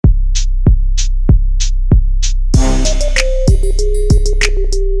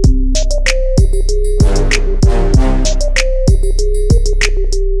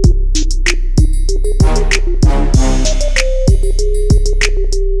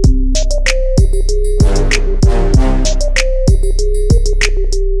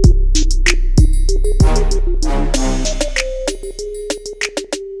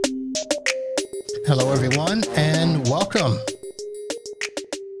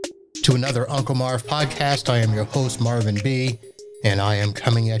to another Uncle Marv podcast. I am your host, Marvin B., and I am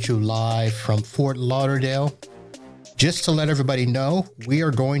coming at you live from Fort Lauderdale. Just to let everybody know, we are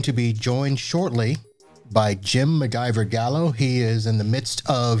going to be joined shortly by Jim McGyver Gallo. He is in the midst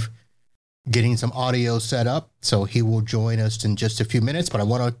of getting some audio set up, so he will join us in just a few minutes. But I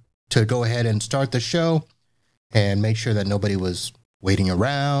want to go ahead and start the show and make sure that nobody was waiting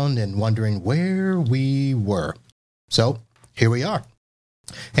around and wondering where we were. So here we are.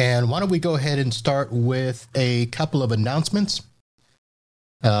 And why don't we go ahead and start with a couple of announcements.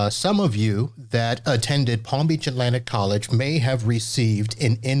 Some of you that attended Palm Beach Atlantic College may have received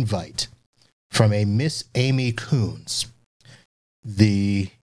an invite from a Miss Amy Coons. The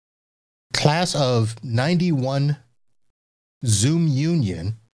class of 91 Zoom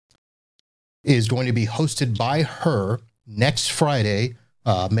Union is going to be hosted by her next Friday,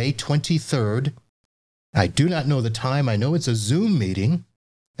 May 23rd. I do not know the time. I know it's a Zoom meeting,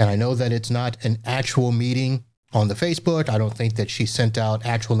 and I know that it's not an actual meeting on the Facebook. I don't think that she sent out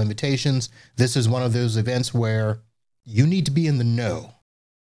actual invitations. This is one of those events where you need to be in the know.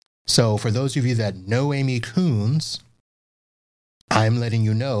 So for those of you that know Amy Coons, I'm letting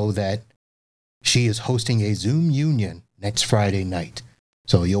you know that she is hosting a Zoom Union next Friday night.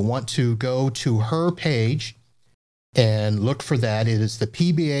 So you'll want to go to her page and look for that. It is the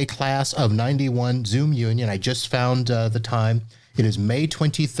PBA class of 91 Zoom Union. I just found the time. It is May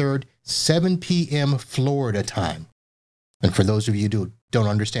 23rd, 7 p.m. Florida time. And for those of you who don't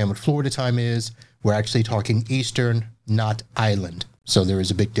understand what Florida time is, we're actually talking Eastern, not Island. So there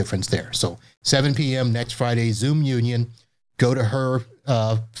is a big difference there. So 7 p.m. next Friday, Zoom Union. Go to her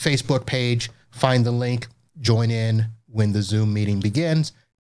Facebook page, find the link, join in when the Zoom meeting begins.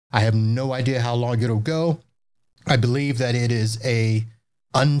 I have no idea how long it'll go. I believe that it is a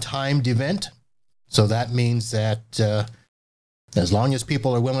untimed event. So that means that as long as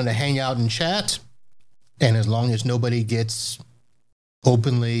people are willing to hang out and chat, and as long as nobody gets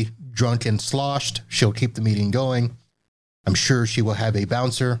openly drunk and sloshed, she'll keep the meeting going. I'm sure she will have a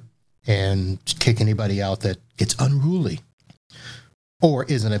bouncer and kick anybody out that gets unruly or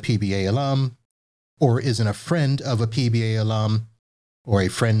isn't a PBA alum or isn't a friend of a PBA alum or a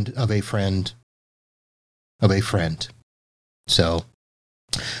friend of a friend of a friend. So,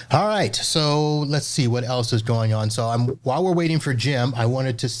 all right. So let's see what else is going on. So while we're waiting for Jim, I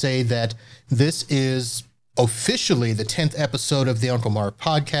wanted to say that this is officially the 10th episode of the Uncle Mark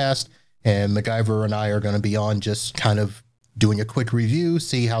podcast, and McGyver and I are going to be on just kind of doing a quick review,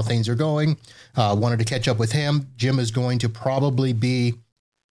 see how things are going. Wanted to catch up with him. Jim is going to probably be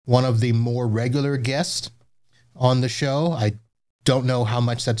one of the more regular guests on the show. I don't know how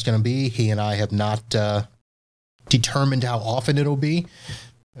much that's going to be. He and I have not determined how often it'll be.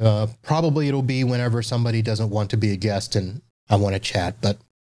 Probably it'll be whenever somebody doesn't want to be a guest and I want to chat, but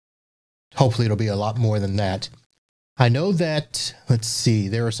hopefully it'll be a lot more than that. I know that, let's see,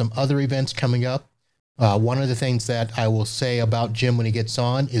 there are some other events coming up. One of the things that I will say about Jim when he gets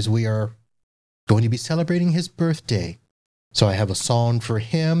on is we are going to be celebrating his birthday. So I have a song for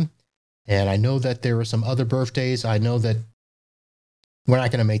him, and I know that there are some other birthdays. I know that we're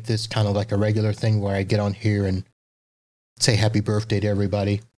not going to make this kind of like a regular thing where I get on here and say happy birthday to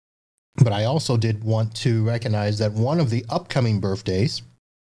everybody. But I also did want to recognize that one of the upcoming birthdays,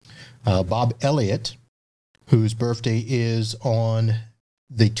 Bob Elliott, whose birthday is on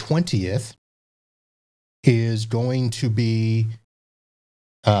the 20th, is going to be,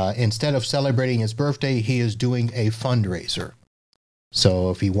 instead of celebrating his birthday, he is doing a fundraiser. So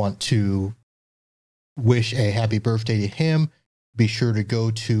if you want to wish a happy birthday to him, be sure to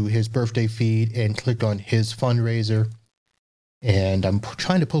go to his birthday feed and click on his fundraiser. And I'm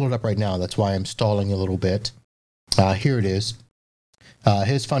trying to pull it up right now. That's why I'm stalling a little bit. Here it is.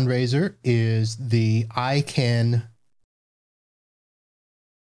 His fundraiser is the I Can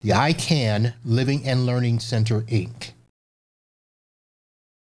Living and Learning Center, Inc.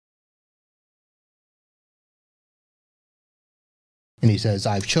 And he says,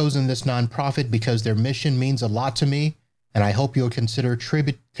 I've chosen this nonprofit because their mission means a lot to me, and I hope you'll consider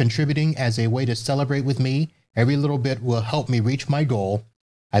contributing as a way to celebrate with me. Every little bit will help me reach my goal.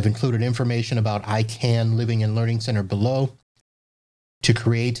 I've included information about I Can Living and Learning Center below to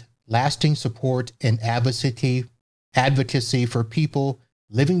create lasting support and advocacy for people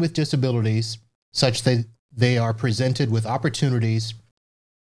living with disabilities, such that they are presented with opportunities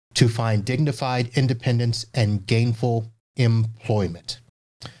to find dignified independence and gainful employment.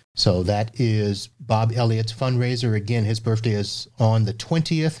 So that is Bob Elliott's fundraiser. Again, his birthday is on the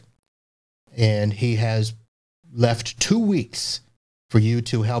 20th, and he has left 2 weeks for you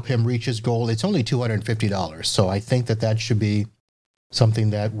to help him reach his goal. It's only $250. So I think that should be something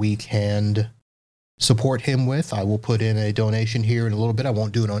that we can support him with. I will put in a donation here in a little bit. I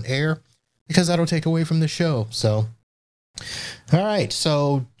won't do it on air because that'll take away from the show. So, all right.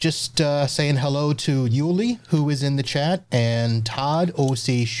 So just saying hello to Yuli, who is in the chat, and Todd,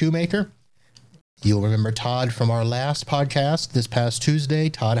 OC Shoemaker. You'll remember Todd from our last podcast this past Tuesday.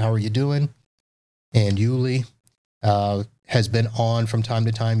 Todd, how are you doing? And Yuli has been on from time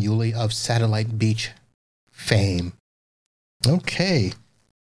to time, Yuli of Satellite Beach fame. Okay.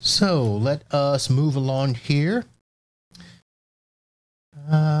 So let us move along here.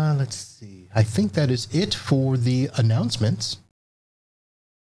 Let's see. I think that is it for the announcements.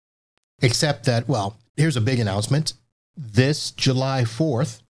 Except that, well, here's a big announcement. This July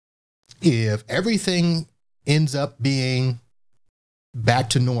 4th, if everything ends up being back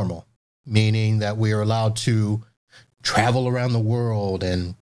to normal, meaning that we are allowed to travel around the world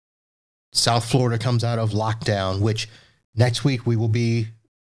and South Florida comes out of lockdown, which next week we will be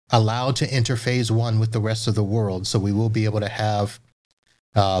allowed to enter phase 1 with the rest of the world. So we will be able to have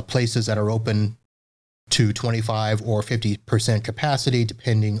places that are open to 25 or 50% capacity,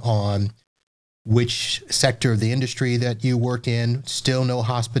 depending on which sector of the industry that you work in. Still no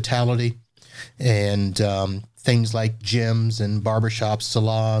hospitality, and things like gyms and barbershops,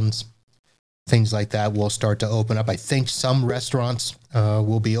 salons, things like that will start to open up. I think some restaurants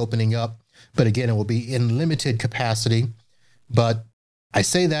will be opening up, but again, it will be in limited capacity. But I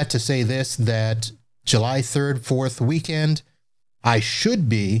say that to say this, that July 3rd, 4th weekend, I should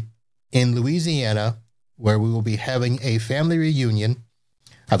be in Louisiana, where we will be having a family reunion.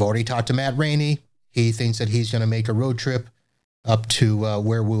 I've already talked to Matt Rainey. He thinks that he's going to make a road trip up to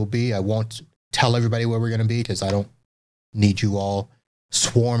where we'll be. I won't tell everybody where we're going to be because I don't need you all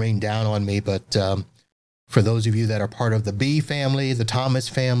swarming down on me. But for those of you that are part of the B family, the Thomas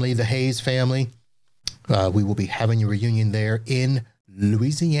family, the Hayes family, we will be having a reunion there in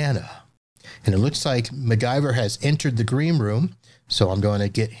Louisiana. And it looks like McGyver has entered the green room. So I'm going to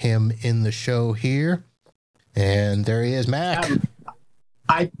get him in the show here. And there he is, Mac.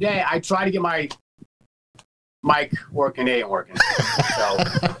 I try to get my mic working. It ain't working. So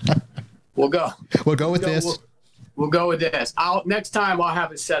we'll go. We'll go with this. We'll go with this. Next time I'll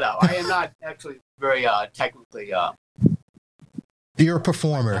have it set up. I am not actually very technically. You're a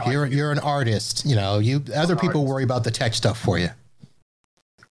performer. You're an artist. You know, other people worry about the tech stuff for you.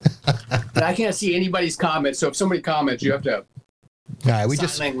 I can't see anybody's comments, so if somebody comments, you have to. All right, we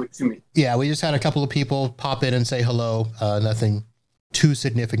just language to me. Yeah, we just had a couple of people pop in and say hello. Nothing too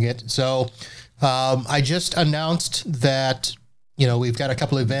significant. So I just announced that we've got a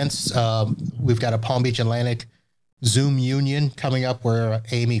couple of events. We've got a Palm Beach Atlantic Zoom Union coming up where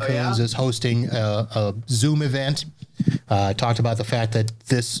Amy Coons is hosting a Zoom event. I talked about the fact that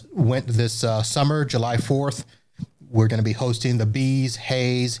this summer, July 4th, we're going to be hosting the Bees,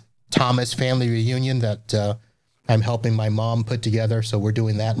 Hayes, Thomas family reunion that I'm helping my mom put together. So we're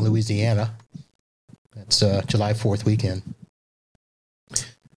doing that in Louisiana. That's July 4th weekend.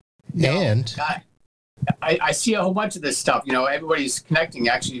 And I see a whole bunch of this stuff. Everybody's connecting.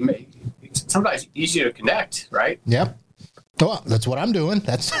 Actually, it's sometimes easier to connect, right? Yep. Well, that's what I'm doing.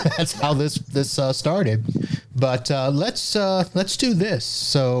 That's how this started. But let's do this.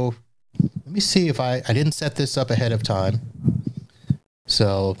 So let me see if I didn't set this up ahead of time.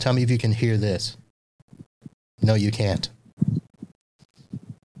 So tell me if you can hear this. No, you can't.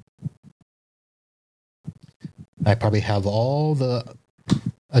 I probably have all the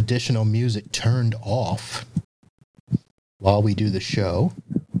additional music turned off while we do the show.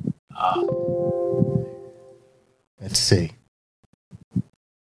 Let's see.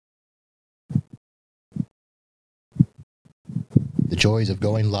 The joys of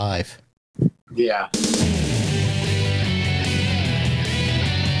going live. Yeah.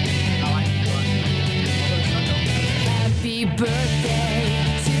 Happy birthday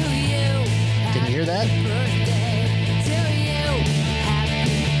to you. Can you hear that? Birthday to you.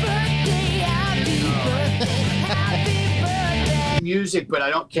 Happy birthday. Music, but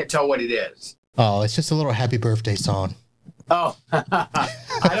I can't tell what it is. Oh, it's just a little happy birthday song. Oh,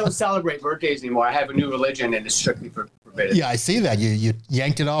 I don't celebrate birthdays anymore. I have a new religion, and it's strictly forbidden. Yeah, I see that. You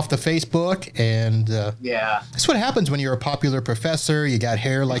yanked it off the Facebook, and yeah, that's what happens when you're a popular professor. You got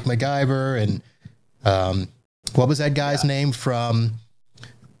hair like McGyver, and what was that guy's name from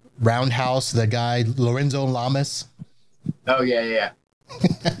Roundhouse? The guy Lorenzo Lamas. Oh yeah.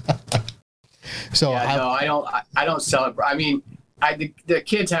 So yeah, no, I don't celebrate. I mean, the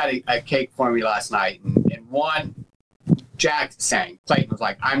kids had a cake for me last night, and one. Jack sang. Clayton was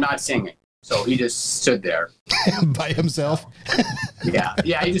like, "I'm not singing," so he just stood there by himself. Yeah,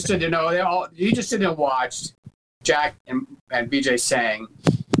 he just stood there. No, he just stood there and watched. Jack and BJ sang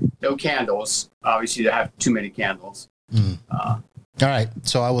no candles. Obviously, they have too many candles. All right.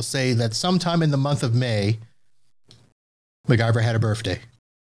 So I will say that sometime in the month of May, McGyver had a birthday.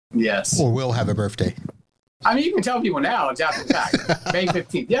 Yes. Or will have a birthday. I mean, you can tell people now it's after the fact. May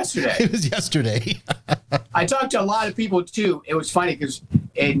 15th, yesterday. It was yesterday. I talked to a lot of people, too. It was funny because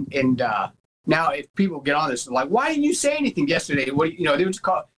now if people get on this, they're like, why didn't you say anything yesterday? What, they were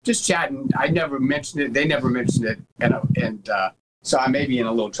just chatting. I never mentioned it. They never mentioned it. And so I may be in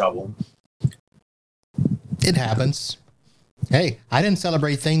a little trouble. It happens. Hey, I didn't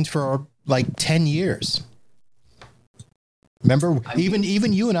celebrate things for like 10 years. Remember, even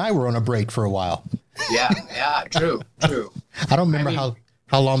you and I were on a break for a while. Yeah, true. I don't remember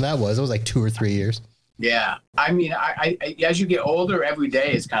how long that was. It was like 2 or 3 years. Yeah. I mean, I as you get older, every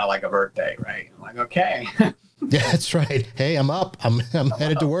day is kind of like a birthday, right? I'm like, okay. Yeah, that's right. Hey, I'm up. I'm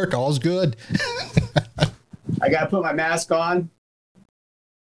headed to work. All's good. I got to put my mask on.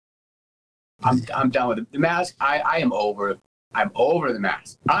 I'm done with it. The mask. I am over. I'm over the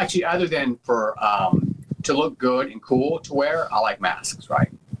mask. Actually, other than for to look good and cool to wear, I like masks, right?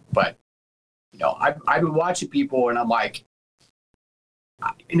 But I've been watching people, and I'm like,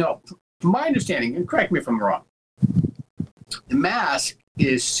 from my understanding, and correct me if I'm wrong, the mask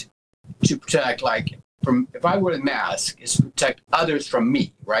is to protect, if I wear the mask, it's to protect others from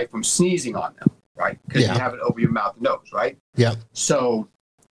me, right? From sneezing on them, right? Because you have it over your mouth and nose, right? Yeah. So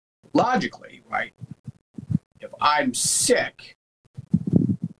logically, right, if I'm sick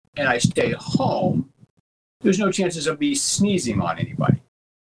and I stay home, there's no chances of me sneezing on anybody.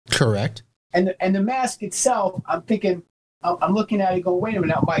 Correct. And the mask itself, I'm thinking, I'm looking at it going, wait a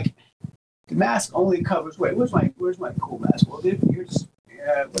minute. I'm like, the mask only covers, where's my cool mask? Well,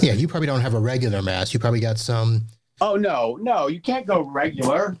 yeah, you probably don't have a regular mask. You probably got some. Oh, no, you can't go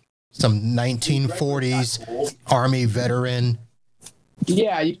regular. Some 1940s cool. Army veteran.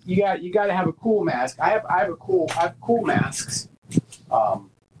 Yeah, you got to have a cool mask. I have cool masks. I don't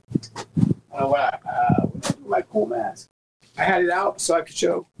know what I do with my cool mask. I had it out so I could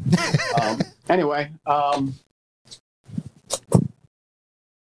show. Anyway, I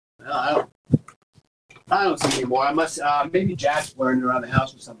don't see anymore. I must maybe Jack's wearing it around the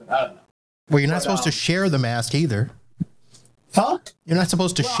house or something. I don't know. Well, you're not supposed to share the mask either. Huh? You're not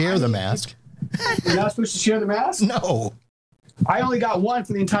supposed to share the mask. You're not supposed to share the mask? No. I only got one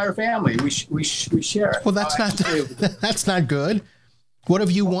for the entire family. We share it. Well, that's not good. What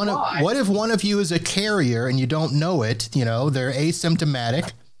if What if one of you is a carrier and you don't know it? They're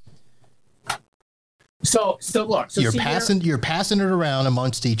asymptomatic. So look. So you're passing it around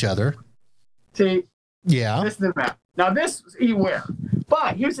amongst each other. See. Yeah. This is the map. Now this you wear,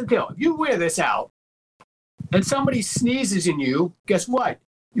 but here's the deal: if you wear this out, and somebody sneezes in you, guess what?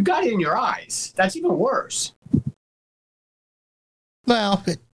 You got it in your eyes. That's even worse. Well,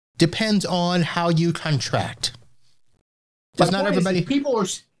 it depends on how you contract. Because not everybody. If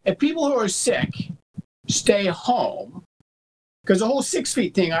people who are sick stay home, because the whole 6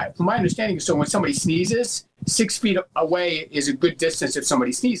 feet thing, from my understanding, is so when somebody sneezes, 6 feet away is a good distance if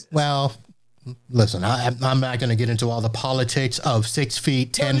somebody sneezes. Well, listen, I'm not going to get into all the politics of 6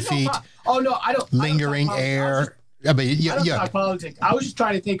 feet, 10 feet. Oh no, I don't. Lingering air. I mean, I don't talk politics. I was just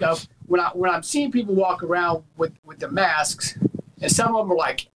trying to think of when I'm seeing people walk around with the masks, and some of them are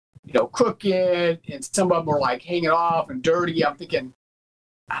like, crooked, and some of them are like hanging off and dirty. I'm thinking,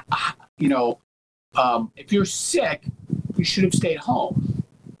 if you're sick, you should have stayed home,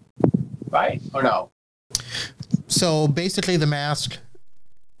 right? Or no? So basically, the mask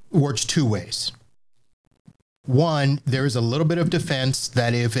works two ways. One, there is a little bit of defense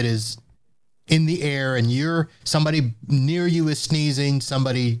that if it is in the air and somebody near you is sneezing,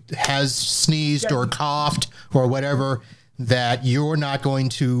 somebody has sneezed or coughed or whatever, that you're not going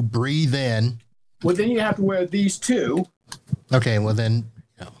to breathe in. Well, then you have to wear these two. Okay, well then.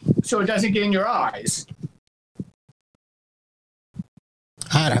 So it doesn't get in your eyes.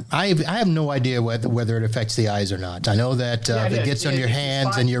 I have no idea whether it affects the eyes or not. I know that if it gets on your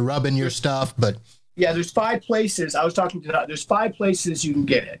hands and you're rubbing your stuff, but. Yeah, there's 5 places. I was talking to there's 5 places you can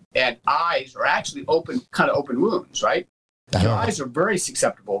get it. And eyes are actually kind of open wounds, right? Your eyes are very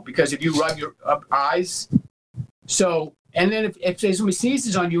susceptible because if you rub your eyes. So, and then if somebody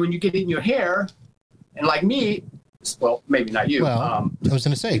sneezes on you and you get it in your hair, and like me, well, maybe not you. Well, I was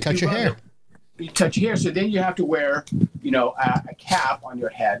going to say, touch your hair. You touch your hair. So then you have to wear, a cap on your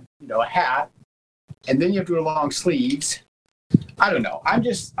head, a hat. And then you have to wear long sleeves. I don't know. I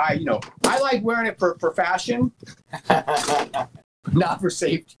like wearing it for fashion, not for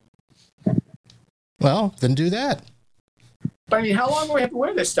safety. Well, then do that. But I mean, how long do we have to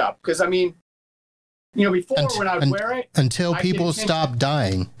wear this stuff? Because I mean, Before when I would wear it, until I'd get people attention. stop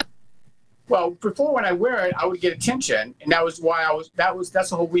dying. Well, before when I wear it, I would get attention, and that was why that's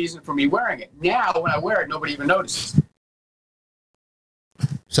the whole reason for me wearing it. Now when I wear it, nobody even notices.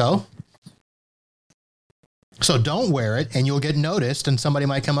 So don't wear it, and you'll get noticed, and somebody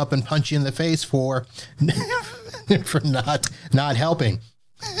might come up and punch you in the face for not helping.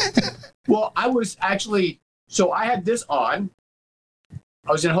 Well, I was actually, so I had this on.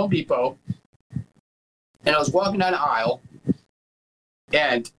 I was in Home Depot, and I was walking down the aisle,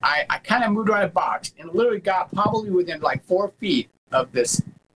 and I kind of moved around a box and literally got probably within like 4 feet of this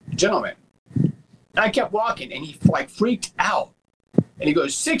gentleman. And I kept walking, and he like freaked out. And he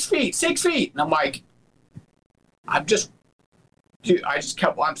goes, 6 feet, 6 feet. And I'm like, I'm sorry, I just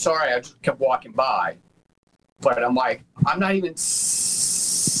kept walking by. But I'm like, I'm not even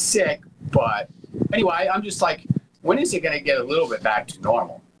sick. But anyway, I'm just like, when is it going to get a little bit back to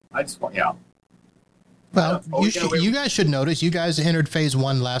normal? I just want, Well, you guys should notice. You guys entered phase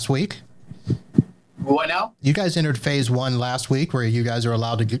 1 last week. What now? You guys entered phase 1 last week, where you guys are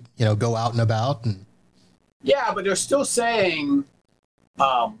allowed to, go out and about. And yeah, but they're still saying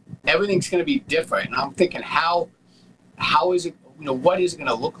everything's going to be different. And I'm thinking, how is it? What is it going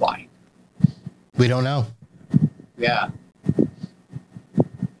to look like? we don't know. Yeah,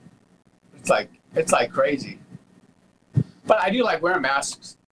 it's like crazy. But I do like wearing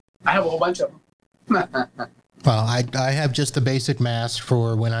masks. I have a whole bunch of them. Well, I have just the basic mask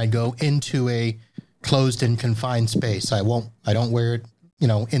for when I go into a closed and confined space. I don't wear it,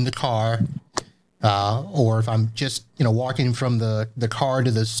 in the car, or if I'm just, walking from the car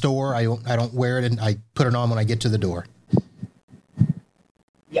to the store, I don't wear it, and I put it on when I get to the door.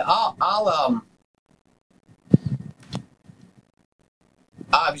 Yeah, I'll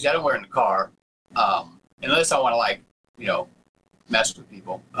obviously I don't wear it in the car, unless I want to mess with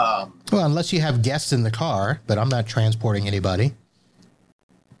people. Well, unless you have guests in the car, but I'm not transporting anybody.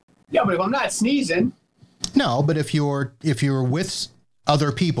 Yeah, but if I'm not sneezing. No, but if you're with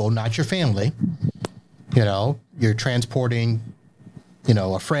other people, not your family, you're transporting,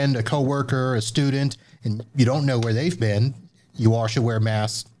 a friend, a coworker, a student, and you don't know where they've been, you all should wear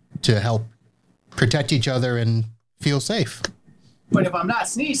masks to help protect each other and feel safe. But if I'm not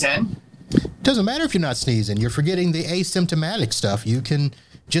sneezing. Doesn't matter if you're not sneezing. You're forgetting the asymptomatic stuff. You can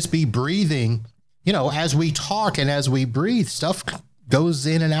just be breathing. As we talk and as we breathe, stuff goes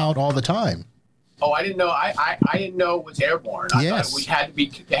in and out all the time. Oh, I didn't know. I didn't know it was airborne. I thought it had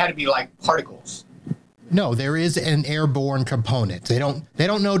to be like particles. No, there is an airborne component. They don't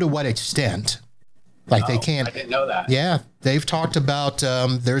know to what extent. They can't. I didn't know that. Yeah, they've talked about.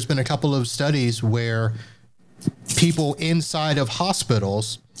 There's been a couple of studies where people inside of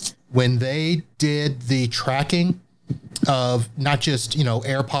hospitals, when they did the tracking of not just,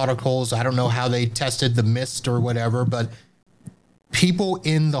 air particles, I don't know how they tested the mist or whatever, but people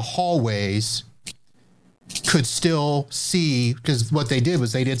in the hallways could still see, because what they did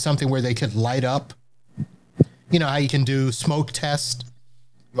was they did something where they could light up, how you can do smoke test.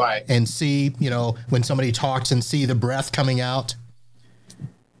 Right. And see, when somebody talks and see the breath coming out.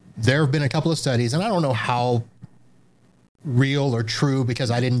 There have been a couple of studies, and I don't know how real or true, because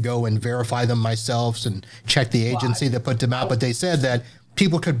I didn't go and verify them myself and check the agency that put them out, but they said that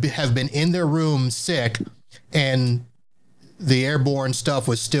people could have been in their room sick and the airborne stuff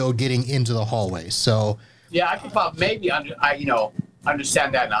was still getting into the hallways. So yeah, I could probably maybe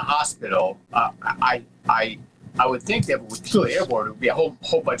understand that in a hospital. I would think that if it was truly airborne, it would be a whole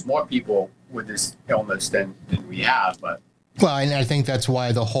bunch more people with this illness than we have. But well, and I think that's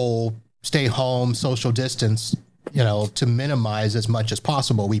why the whole stay home, social distance, to minimize as much as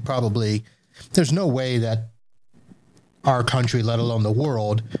possible. There's no way that our country, let alone the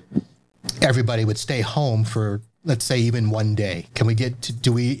world, everybody would stay home for, let's say, even one day.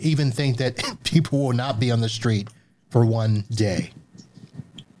 Do we even think that people will not be on the street for one day?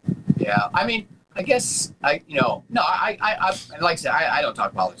 Yeah, I mean, I guess I like I said, I don't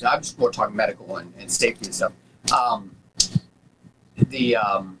talk politics. I'm just more talking medical and safety and stuff. I've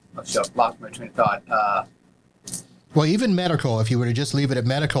lost my train of thought. Well, even medical, if you were to just leave it at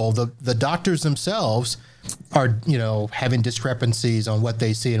medical, the doctors themselves are, having discrepancies on what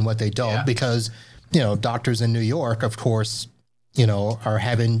they see and what they don't, because, doctors in New York, of course, are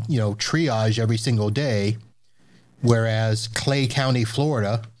having, triage every single day, whereas Clay County,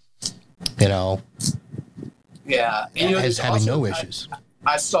 Florida, yeah, and is having no issues.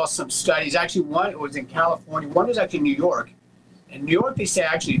 I saw some studies. Actually, one was in California. One was actually in New York. In New York, they say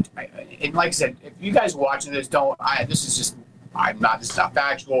actually, and like I said, if you guys are watching this, this is not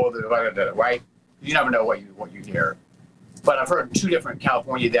factual, right? You never know what you hear. But I've heard two different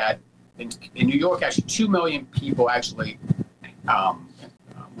California that in New York, actually 2 million people actually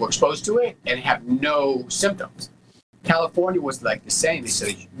were exposed to it and have no symptoms. California was like the same. They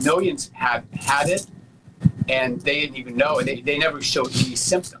said millions had it, and they didn't even know, and they never showed any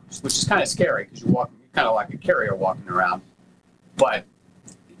symptoms, which is kind of scary because you're kind of like a carrier walking around. But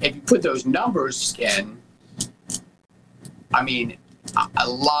if you put those numbers in, I mean, a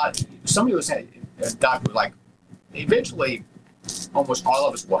lot. Somebody was saying, a doctor was like, eventually, almost all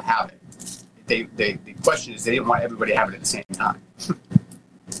of us will have it. The question is, they didn't want everybody to have it at the same time.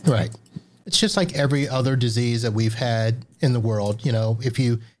 Right. It's just like every other disease that we've had in the world. If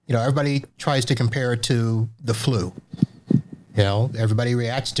everybody tries to compare it to the flu. Everybody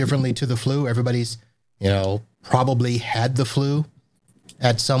reacts differently to the flu. Everybody's, probably had the flu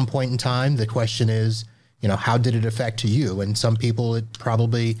at some point in time. The question is, how did it affect you? And some people, it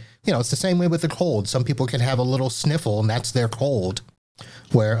probably, it's the same way with the cold. Some people can have a little sniffle and that's their cold,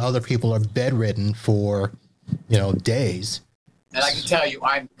 where other people are bedridden for, days. And I can tell you,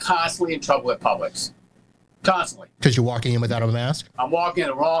 I'm constantly in trouble at Publix. Constantly. Because you're walking in without a mask? I'm walking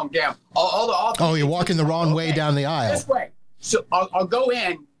the wrong damn. Oh, you're walking the wrong way down the aisle. This way. So I'll go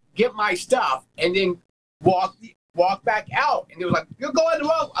in, get my stuff, and then walk back out. And they were like, "You're going the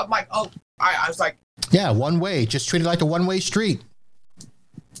wrong." I'm like, "Oh," I was like, "Yeah, one way. Just treat it like a one-way street."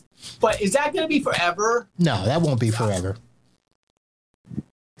 But is that going to be forever? No, that won't be forever.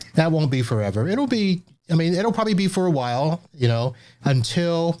 That won't be forever. It'll probably be for a while,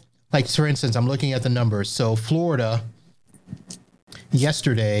 until, like, for instance, I'm looking at the numbers. So Florida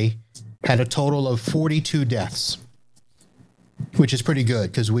yesterday had a total of 42 deaths, which is pretty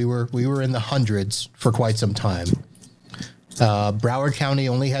good because we were in the hundreds for quite some time. Broward County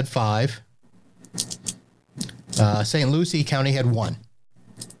only had 5. St. Lucie County had 1.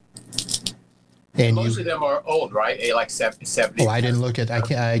 And most of them are old, right? Like 70. Oh, I didn't look at.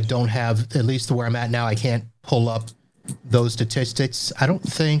 I don't have, at least where I'm at now. I can't pull up those statistics. I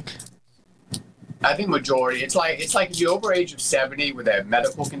think majority. It's like if you're over age of 70 with a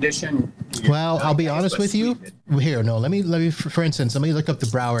medical condition. Well, I'll be honest with you. Here, no. Let me. For instance, let me look up the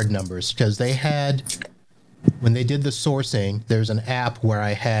Broward numbers because they had, when they did the sourcing, there's an app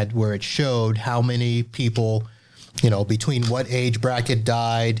where it showed how many people, between what age bracket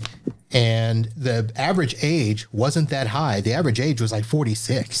died. And the average age wasn't that high. The average age was like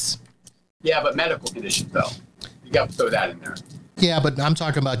 46. Yeah, but medical conditions, though. You got to throw that in there. Yeah, but I'm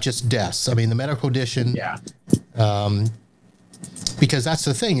talking about just deaths. I mean, the medical condition. Yeah. Because that's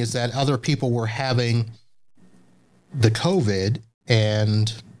the thing, is that other people were having the COVID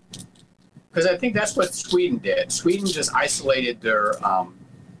and. Because I think that's what Sweden did. Sweden just isolated their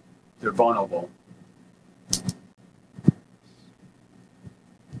vulnerable.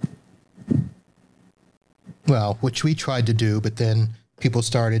 Well, which we tried to do, but then people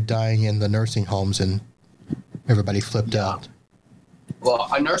started dying in the nursing homes and everybody flipped out. Well,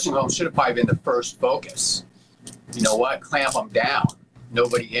 a nursing home should have probably been the first focus. You know what? Clamp them down.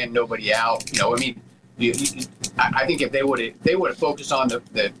 Nobody in, nobody out. I think if they would have focused on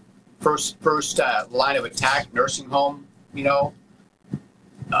the first line of attack, nursing home,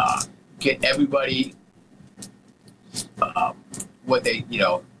 get everybody what they,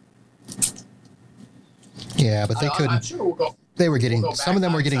 Yeah, but they couldn't. I'm sure they were getting, some of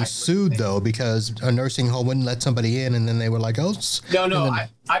them were getting sued though, because a nursing home wouldn't let somebody in, and then they were like, "Oh." No.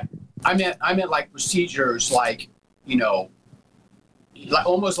 I meant like procedures, like like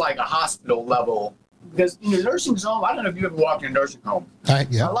almost like a hospital level. Because in a nursing home, I don't know if you ever walked in a nursing home.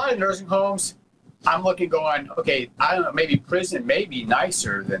 Yeah. A lot of nursing homes, I'm looking, going, okay, I don't know, maybe prison may be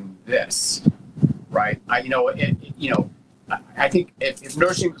nicer than this, right? I think if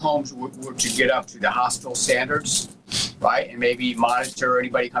nursing homes were to get up to the hospital standards, right, and maybe monitor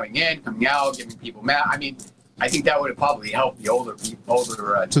anybody coming in, coming out, giving people I think that would have probably helped the older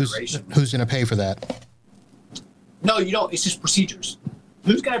generation. Who's going to pay for that? No, you don't. It's just procedures.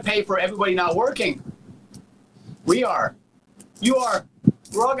 Who's going to pay for everybody not working? We are. You are.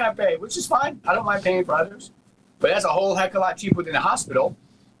 We're all going to pay, which is fine. I don't mind paying for others. But that's a whole heck of a lot cheaper than a hospital.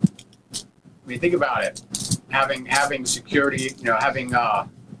 I mean, think about it. Having security, having. I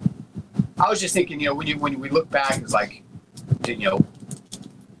was just thinking, when we look back, it's like,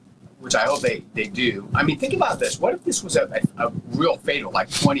 which I hope they do. I mean, think about this. What if this was a real fatal,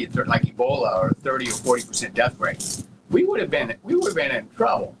 like 20 or 30, like Ebola, or 30 or 40% death rate? We would have been in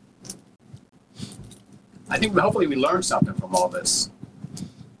trouble. I think hopefully we learned something from all this.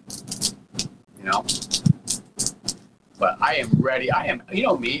 But I am ready. I am,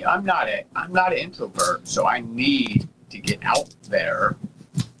 me. I'm not an introvert, so I need to get out there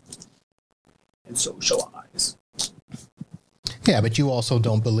and socialize. Yeah, but you also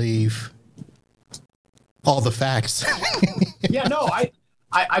don't believe all the facts. Yeah, no,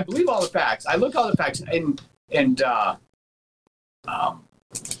 I believe all the facts. I look at all the facts, and it's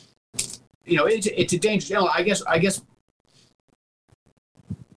a dangerous. I guess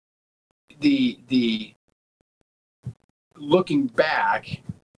the looking back,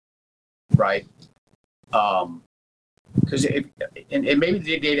 right? Because and maybe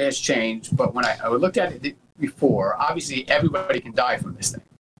the data has changed, but when I looked at it before, obviously everybody can die from this thing.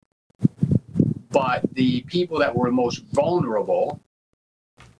 But the people that were most vulnerable,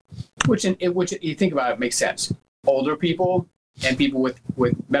 which you think about it makes sense, older people and people with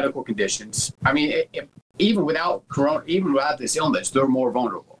medical conditions. I mean, even without this illness, they're more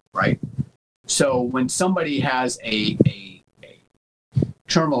vulnerable, right? So when somebody has a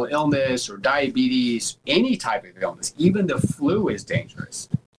terminal illness or diabetes, any type of illness, even the flu is dangerous.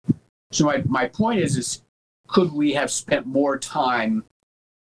 So my point is could we have spent more time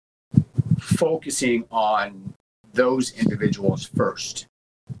focusing on those individuals first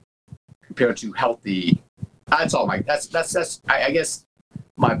compared to healthy? That's all I guess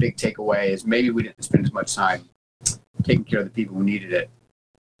my big takeaway is maybe we didn't spend as much time taking care of the people who needed it.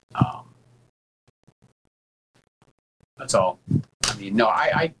 That's all. I mean, no,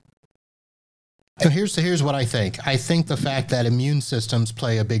 So here's what I think. I think the fact that immune systems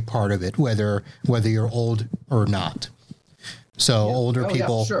play a big part of it, whether you're old or not. So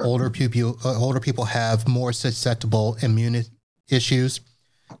older people have more susceptible immune issues.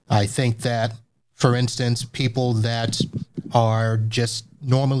 I think that, for instance, people that are just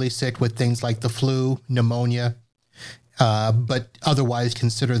normally sick with things like the flu, pneumonia, but otherwise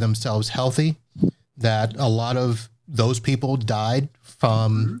consider themselves healthy, that a lot of those people died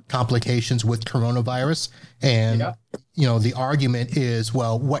from complications with coronavirus. And, the argument is,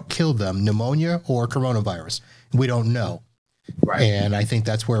 well, what killed them, pneumonia or coronavirus? We don't know. Right. And I think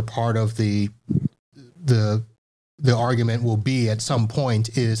that's where part of the argument will be at some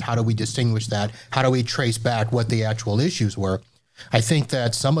point is how do we distinguish that? How do we trace back what the actual issues were? I think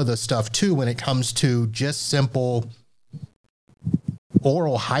that some of the stuff, too, when it comes to just simple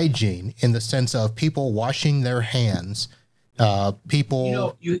oral hygiene in the sense of people washing their hands,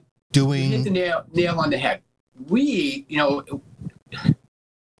 people doing... You hit the nail on the head. The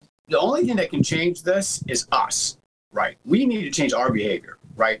only thing that can change this is us, right? We need to change our behavior,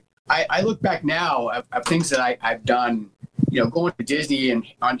 right? I look back now at things that I've done, going to Disney and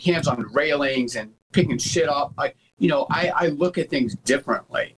on hands on the railings and picking shit up. I look at things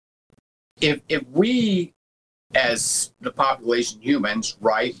differently. If we, as the population, humans,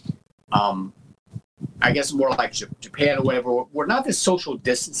 right? I guess more like Japan or whatever. We're not the social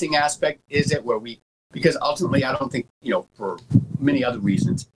distancing aspect, is it? Because ultimately, I don't think, for many other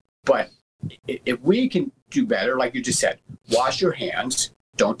reasons, but if we can do better, like you just said, wash your hands,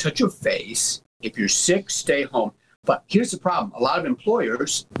 don't touch your face. If you're sick, stay home. But here's the problem. A lot of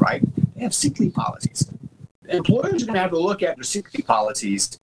employers, right, they have sick leave policies. Employers are going to have to look at their sick leave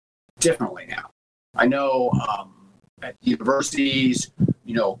policies differently now. I know at universities,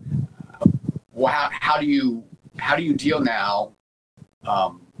 how do you deal now?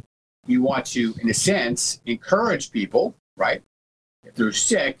 You want to, in a sense, encourage people, right, if they're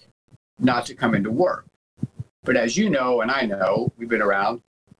sick, not to come into work. But as you know, and I know, we've been around,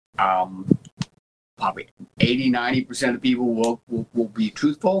 probably 80-90% of people will be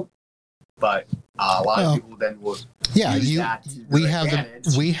truthful, but a lot of people then will use that to we their have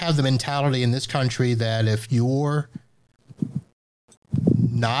advantage. we have the mentality in this country that if you're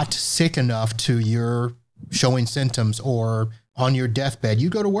not sick enough to you're showing symptoms or on your deathbed, you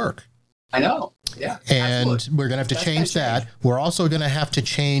go to work. I know. Yeah. And absolutely. we're going to have to That's change gonna that. We're also going to have to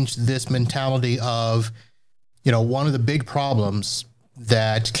change this mentality of, one of the big problems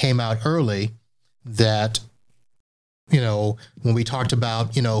that came out early that, when we talked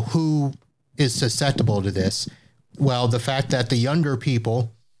about, who is susceptible to this, well, the fact that the younger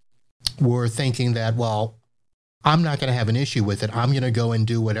people were thinking that, well, I'm not going to have an issue with it. I'm going to go and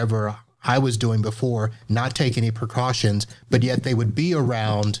do whatever I was doing before, not take any precautions, but yet they would be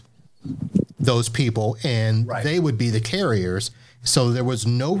around those people and they would be the carriers. So there was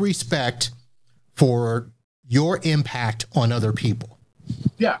no respect for your impact on other people.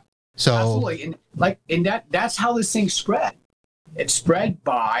 Yeah. So absolutely. And that's how this thing spread. It spread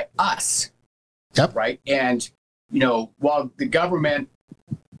by us. Yep. Right. And, while the government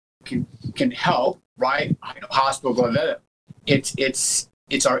can help, right? Hospital, blah, blah, blah, it's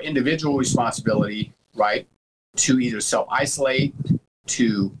our individual responsibility, right? To either self-isolate,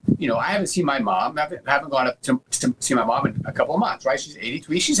 to, I haven't seen my mom. I haven't gone up to see my mom in a couple of months, right? She's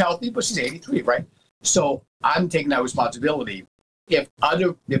 83. She's healthy, but she's 83, right? So I'm taking that responsibility.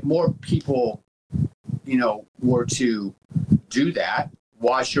 if more people, were to do that,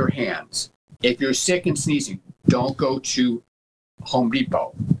 wash your hands. If you're sick and sneezing, don't go to Home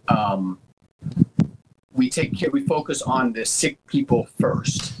Depot. We focus on the sick people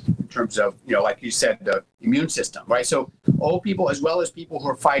first in terms of, like you said, the immune system, right? So old people, as well as people who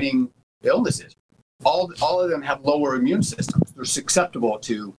are fighting illnesses, all of them have lower immune systems. They're susceptible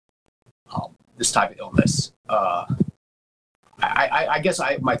to this type of illness. I guess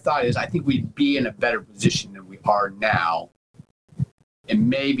my thought is I think we'd be in a better position than we are now. And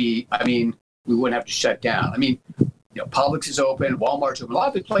maybe, we wouldn't have to shut down. Publix is open, Walmart's open. A lot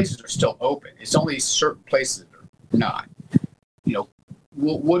of the places are still open. It's only certain places that are not.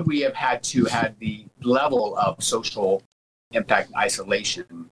 Would we have had to have the level of social impact and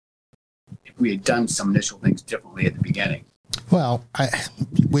isolation if we had done some initial things differently at the beginning? Well,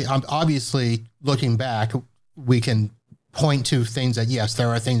 I'm obviously looking back, we can point to things that, yes, there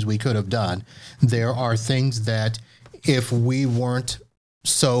are things we could have done. There are things that if we weren't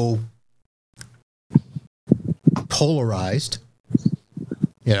so polarized,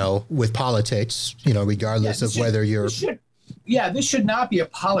 with politics, regardless of whether you're... This should not be a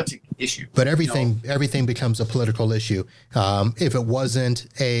politic issue. But everything becomes a political issue. If it wasn't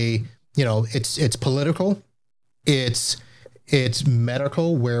it's political, it's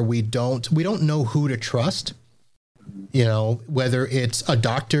medical, where we don't know who to trust, whether it's a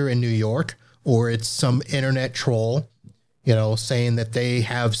doctor in New York or it's some internet troll, saying that they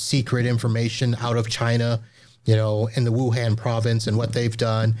have secret information out of China, in the Wuhan province and what they've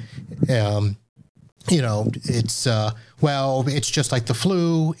done. It's it's just like the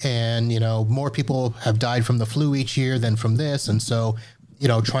flu, and more people have died from the flu each year than from this, and so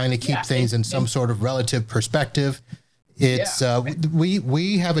trying to keep things in some sort of relative perspective. It's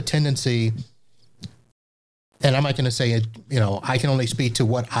we have a tendency, and I'm not going to say it. I can only speak to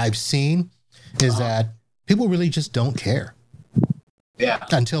what I've seen, is that people really just don't care. Yeah.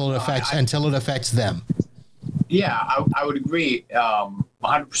 Until it affects them. Yeah, I would agree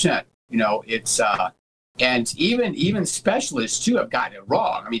 100%. It's and even specialists too have gotten it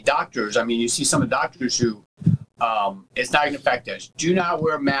wrong. Doctors. You see some of the doctors who it's not going to affect us. Do not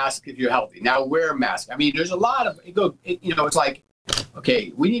wear a mask if you're healthy. Now wear a mask. There's a lot of it's like,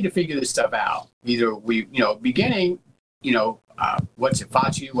 okay, we need to figure this stuff out. Either we, beginning, what's it,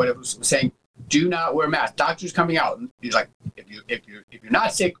 Fauci, whatever, was saying, do not wear a mask. Doctors coming out, and he's like, if you're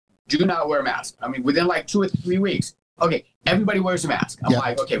not sick, do not wear a mask. Within like 2 or 3 weeks, okay, everybody wears a mask. I'm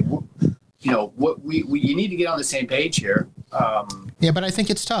like, okay, what we you need to get on the same page here. But I think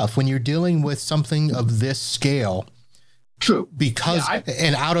it's tough when you're dealing with something of this scale. True. Because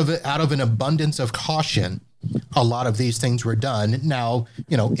and out of an abundance of caution, a lot of these things were done. Now,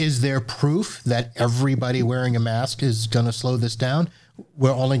 is there proof that everybody wearing a mask is going to slow this down?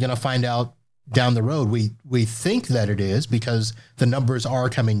 We're only going to find out down the road. We think that it is because the numbers are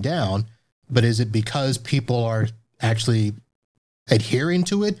coming down, but is it because people are actually adhering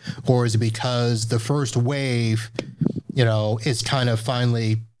to it, or is it because the first wave, is kind of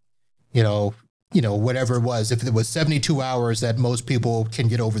finally, whatever it was, if it was 72 hours that most people can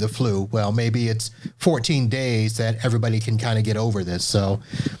get over the flu, well, maybe it's 14 days that everybody can kind of get over this. So,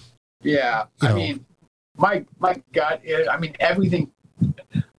 yeah, my gut is, everything,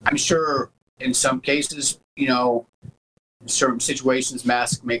 I'm sure in some cases, in certain situations,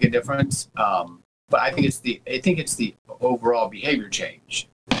 masks make a difference. But I think it's the overall behavior change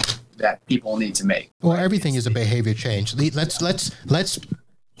that people need to make. Well, everything is a behavior change. Let's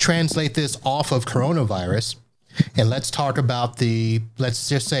translate this off of coronavirus, and let's talk about let's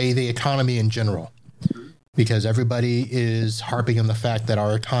just say the economy in general, because everybody is harping on the fact that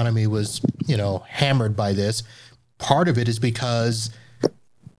our economy was, hammered by this. Part of it is because,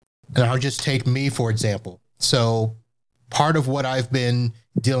 and I'll just take me, for example. So part of what I've been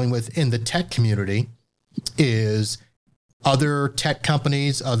dealing with in the tech community is other tech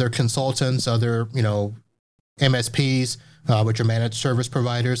companies, other consultants, other, MSPs, which are managed service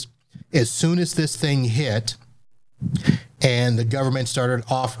providers. As soon as this thing hit and the government started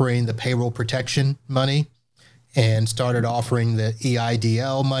offering the payroll protection money and started offering the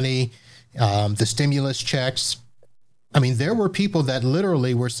EIDL money, the stimulus checks, there were people that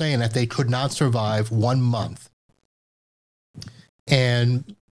literally were saying that they could not survive 1 month.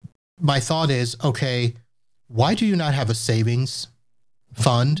 And my thought is, okay, why do you not have a savings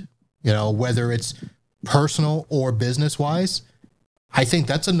fund, whether it's personal or business wise? I think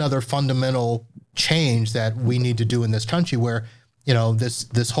that's another fundamental change that we need to do in this country where,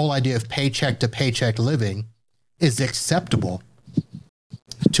 this whole idea of paycheck to paycheck living is acceptable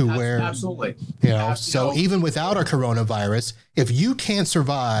to where, absolutely, so even without a coronavirus, if you can't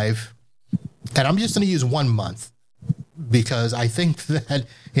survive, and I'm just going to use 1 month, because I think that,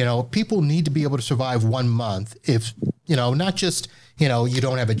 people need to be able to survive 1 month if, not just, you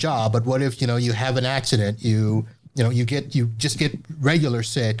don't have a job, but what if, you have an accident, you just get regular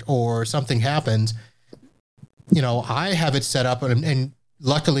sick or something happens. I have it set up and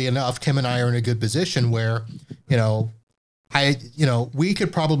luckily enough, Kim and I are in a good position where, we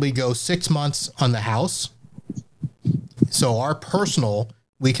could probably go 6 months on the house. So our personal,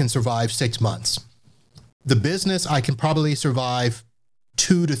 we can survive 6 months. The business, I can probably survive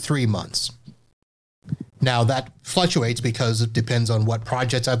 2 to 3 months. Now that fluctuates because it depends on what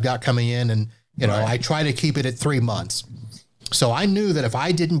projects I've got coming in. And, I try to keep it at 3 months. So I knew that if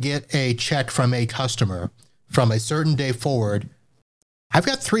I didn't get a check from a customer from a certain day forward, I've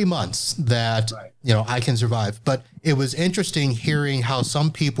got 3 months that, I can survive. But it was interesting hearing how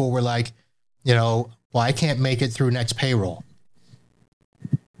some people were like, well, I can't make it through next payroll.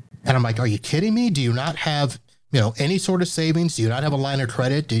 And I'm like, are you kidding me? Do you not have, any sort of savings? Do you not have a line of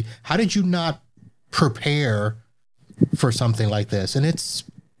credit? How did you not prepare for something like this? And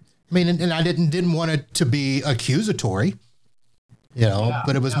and I didn't want it to be accusatory,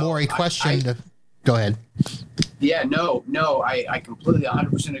 but it was more a question. Go ahead. Yeah, no, I completely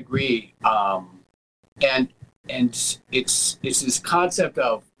 100% agree. And it's this concept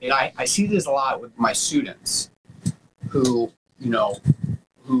of, and I see this a lot with my students who,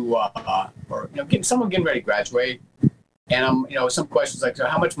 someone getting ready to graduate, and I'm, some questions like, so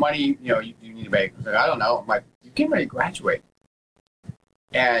how much money, you need to make? Like, I don't know. I'm like, you're getting ready to graduate.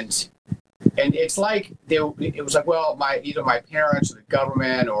 And it's like, it was like, well, either my parents or the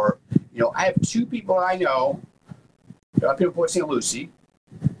government or, I have 2 people I know up in Port St. Lucie,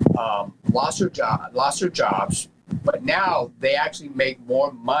 lost their jobs, but now they actually make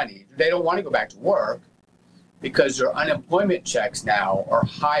more money. They don't want to go back to work because their unemployment checks now are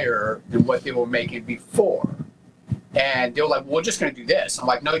higher than what they were making before. And they're like, well, we're just going to do this. I'm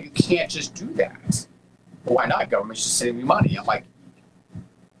like, no, you can't just do that. Well, why not? Government's just sending me money. I'm like,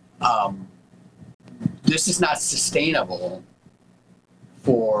 this is not sustainable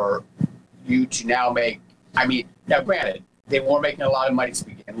for you to now make. Now granted, they weren't making a lot of money to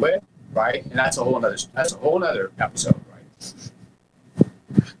begin with, right? And that's a whole nother episode, right?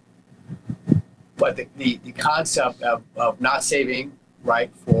 But the concept of not saving,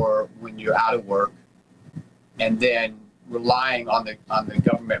 right, for when you're out of work, and then relying on the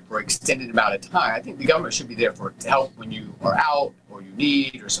government for an extended amount of time. I think the government should be there to help when you are out or you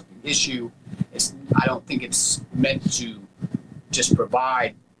need or something issue. I don't think it's meant to just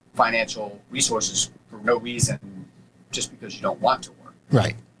provide financial resources for no reason, just because you don't want to work.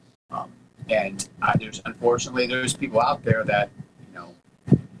 Right. And unfortunately there's people out there that,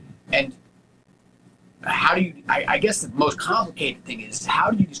 and how do you, I guess the most complicated thing is,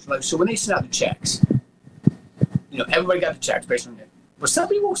 how do you just, so when they send out the checks, everybody got the checks based on it. But some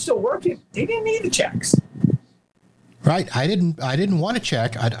people were still working. They didn't need the checks. Right. I didn't want a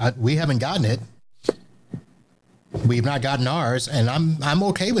check. We haven't gotten it. We've not gotten ours, and I'm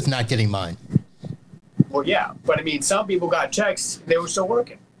okay with not getting mine. Well, yeah, but some people got checks. They were still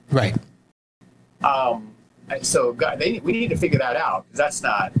working. Right. So we need to figure that out, because that's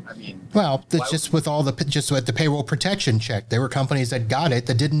not. Well, it's just with the payroll protection check, there were companies that got it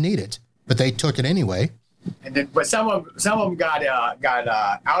that didn't need it, but they took it anyway. And then, but some of them got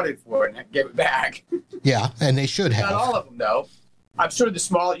outed for it and gave it back. Yeah, and they should have. Not all of them, though. I'm sure the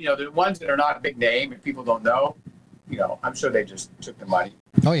small, the ones that are not a big name and people don't know, I'm sure they just took the money.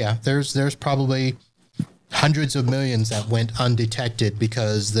 Oh yeah, there's probably hundreds of millions that went undetected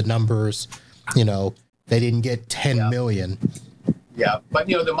because the numbers, they didn't get 10 million. Yeah, but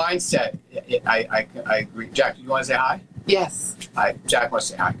the mindset, I agree. Jack, do you want to say hi? Yes. Hi, Jack wants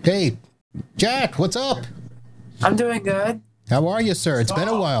to say hi. Hey, Jack, what's up? I'm doing good. How are you, sir? It's been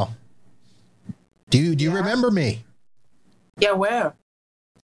a while. Do you remember me? Yeah, where?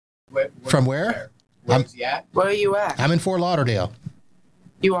 From where? Where's he at? Where are you at? I'm in Fort Lauderdale.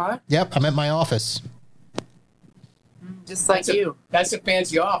 You are? Yep, I'm at my office. Just like you. That's a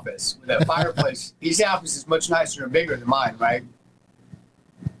fancy office with a fireplace. His office is much nicer and bigger than mine, right?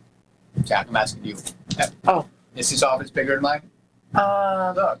 Jack, I'm asking you. Oh. Is his office bigger than mine?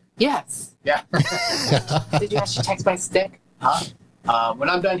 Look. Yes. Yeah. Did you actually text my stick? Huh? When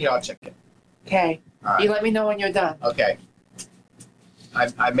I'm done here, I'll check it. Okay. All right. You let me know when you're done. Okay.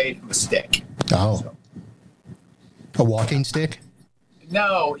 I made him a stick. Oh. So. A walking stick?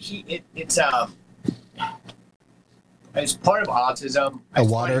 No, it's part of autism. A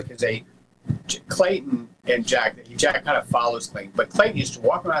water. Because Clayton and Jack kind of follows Clayton, but Clayton used to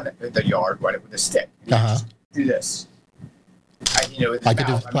walk around the yard, right, with a stick. And he'd just do this. With Like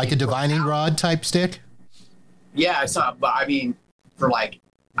his mouth. a divining rod type stick? Yeah, it's not, but I mean, for like,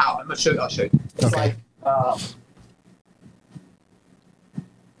 I'm gonna show you. I'll show you. It's Okay. like,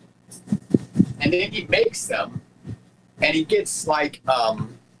 and then he makes them, and he gets like,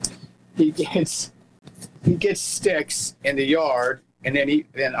 he gets sticks in the yard, and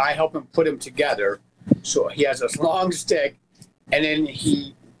then I help him put them together. So he has this long stick, and then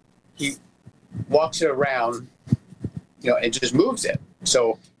he walks it around, and just moves it.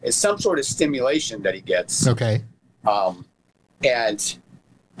 So it's some sort of stimulation that he gets. Okay. And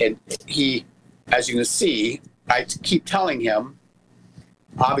he, as you can see, I keep telling him,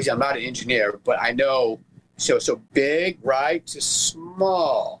 obviously I'm not an engineer, but I know, so big, right, to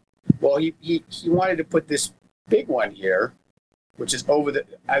small. Well, he wanted to put this big one here, which is over the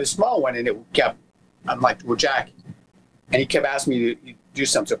small one, and it kept, I'm like, well, Jack, and he kept asking me to do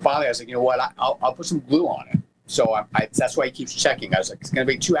something. So finally I was like, you know what, I'll put some glue on it. So that's why he keeps checking. I was like, it's going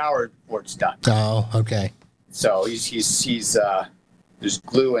to be 2 hours before it's done. Oh, okay. So he's there's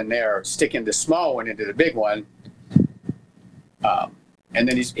glue in there, sticking the small one into the big one. And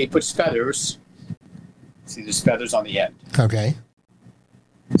then he puts feathers. See, there's feathers on the end. Okay.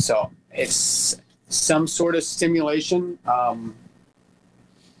 So it's some sort of stimulation.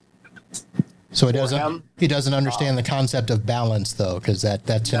 So he doesn't understand the concept of balance though, because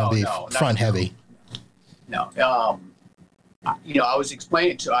that's going to be front heavy. No. I was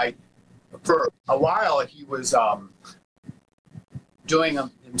explaining for a while he was doing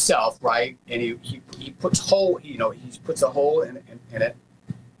them himself, right? And he puts he puts a hole in it,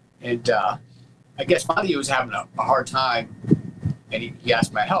 and I guess finally he was having a hard time, and he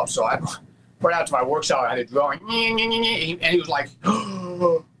asked my help. So I went out to my workshop. I had a drawing, and he was like,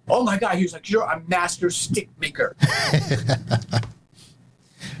 "Oh my God!" He was like, "You're a master stick maker."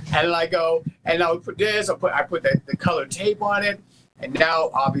 And then I go, and I would put this. I put the colored tape on it, and now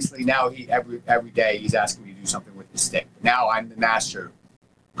obviously he every day he's asking me to do something with the stick. Now I'm the master.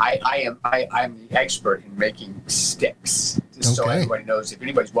 I'm the expert in making sticks. Just so everybody knows, if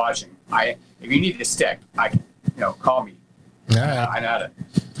anybody's watching, if you need a stick, call me. All right. I know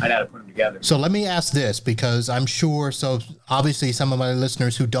how to put them together. So let me ask this, because I'm sure. So obviously, some of my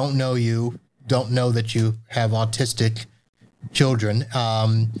listeners who don't know you don't know that you have autistic children. How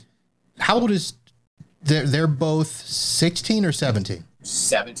old is they're both 16 or 17?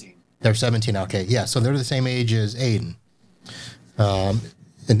 17. They're 17. Okay. Yeah. So they're the same age as Aiden. And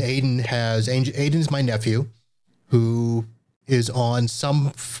Aiden's my nephew, who is on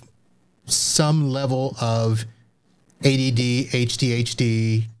some level of ADD,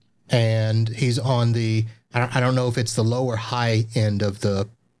 ADHD, and he's on I don't know if it's the low or high end of the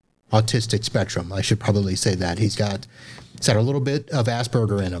autistic spectrum. I should probably say that. He's got a little bit of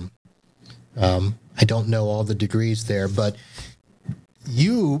Asperger in him. I don't know all the degrees there, but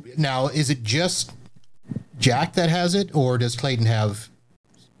now, is it just Jack that has it, or does Clayton have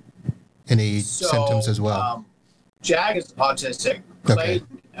any symptoms as well? Jack is autistic.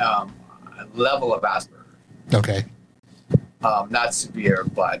 Clayton, a level of Asperger. Okay. Not severe,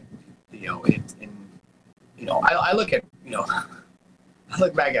 but I look at I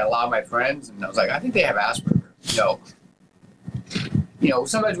look back at a lot of my friends, and I was like, I think they have Asperger.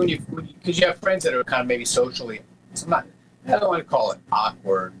 Sometimes because you have friends that are kind of maybe socially, I don't want to call it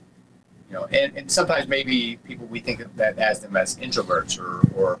awkward, and sometimes maybe people we think of that as them as introverts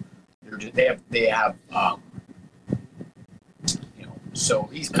or they have so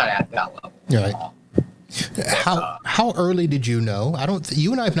he's kind of at that level. Right. How early did you know?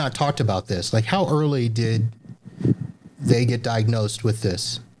 You and I have not talked about this. Like, how early did they get diagnosed with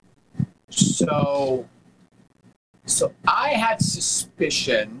this? So I had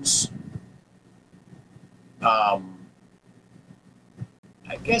suspicions. I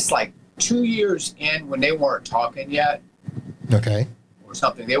guess like 2 years in, when they weren't talking yet. Okay. Or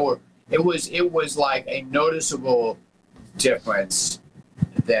something. It was like a noticeable difference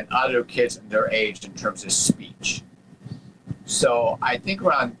than other kids in their age in terms of speech. So I think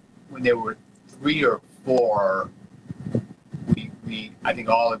around when they were 3 or 4, we I think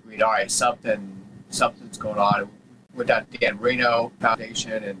all agreed, all right, something's going on. With that Dan Reno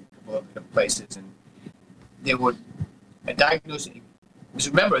Foundation and a couple of other places, and they would diagnose it. Because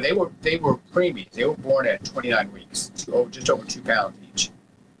remember, they were preemies. They were born at 29 weeks, just over 2 pounds each.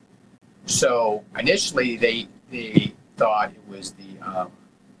 So initially, they thought it was the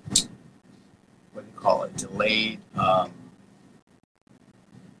what do you call it? Delayed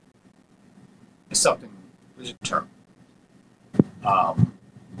something. There's a term.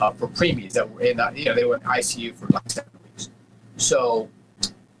 for preemies that were in, they were in ICU for like 7 weeks. So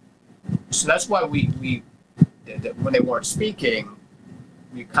that's why we when they weren't speaking,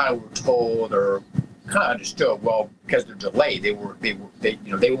 we kind of were told or kind of understood. Well, because they're delayed, they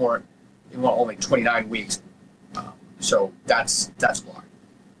weren't only 29 weeks. So that's why.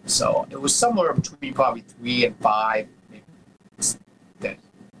 So it was somewhere between probably 3 and 5 that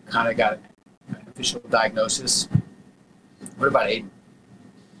kind of got an official diagnosis. What about Aiden?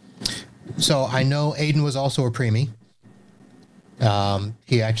 So I know Aiden was also a preemie.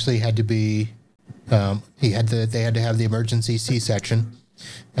 He actually had to be. They had to have the emergency C-section.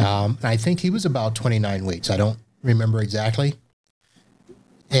 And I think he was about 29 weeks. I don't remember exactly.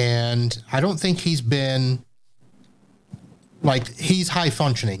 And I don't think he's been. Like, he's high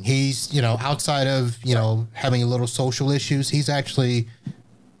functioning. He's, outside of, having a little social issues, he's actually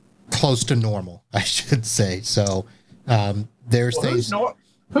close to normal, I should say. So there's things.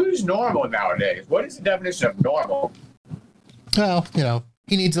 Who's normal nowadays? What is the definition of normal? Well,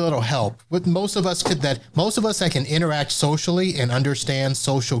 he needs a little help. With most of us that can interact socially and understand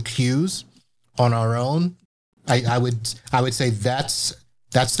social cues on our own, I would say that's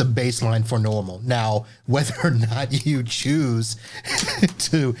the baseline for normal. Now, whether or not you choose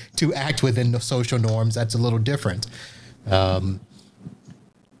to act within the social norms, that's a little different.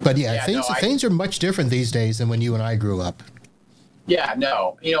 But things are much different these days than when you and I grew up. Yeah,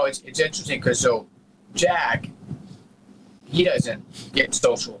 no. It's interesting because Jack, he doesn't get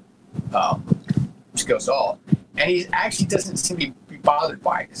social skills at all. And he actually doesn't seem to be bothered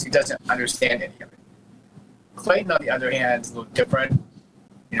by it because he doesn't understand any of it. Clayton, on the other hand, is a little different.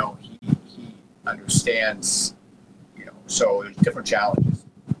 He understands, so there's different challenges.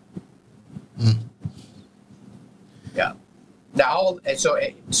 Mm. Yeah. Now, so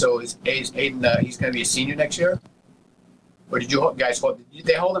is Aiden, he's going to be a senior next year? Or did you guys did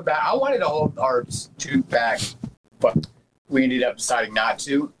they hold him back? I wanted to hold our tooth back, but we ended up deciding not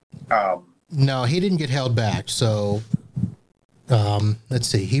to. No, he didn't get held back. So, let's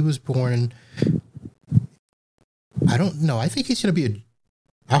see. He was born I don't know. I think he's going to be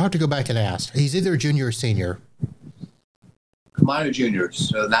I'll have to go back and ask. He's either a junior or senior. Mine are juniors,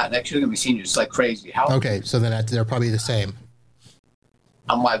 so that next year they're going to be seniors. It's like crazy. Okay, so then they're probably the same.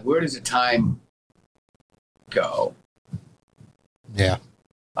 I'm like, where does the time go? Yeah.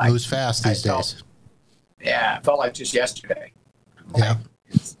 Moves fast these days. Yeah, it felt like just yesterday. Yeah.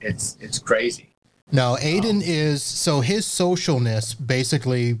 It's crazy. No, Aiden is, so his socialness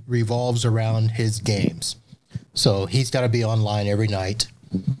basically revolves around his games. So he's got to be online every night.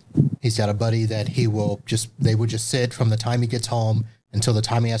 He's got a buddy that they will just sit from the time he gets home until the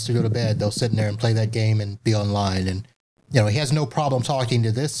time he has to go to bed. They'll sit in there and play that game and be online. And, he has no problem talking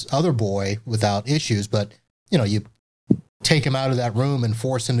to this other boy without issues. But, you take him out of that room and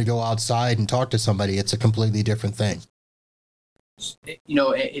force him to go outside and talk to somebody. It's a completely different thing.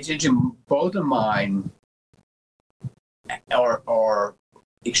 It's interesting. Both of mine are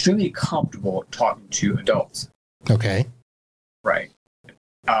extremely comfortable talking to adults. Okay. Right.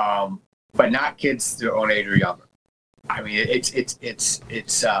 But not kids their own age or younger. I mean, it's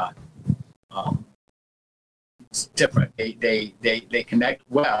different. They connect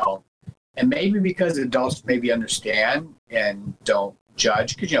well, and maybe because adults maybe understand and don't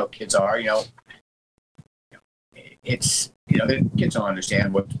judge, because kids are it's the kids don't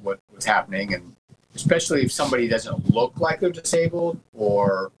understand what's happening, and especially if somebody doesn't look like they're disabled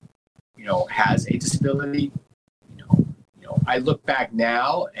or has a disability. I look back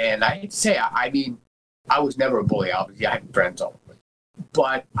now, and I hate to say, I mean, I was never a bully. Obviously, I had friends all over,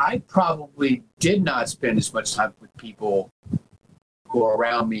 but I probably did not spend as much time with people who were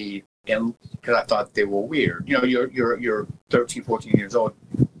around me, and because I thought they were weird. You're 13, 14 years old.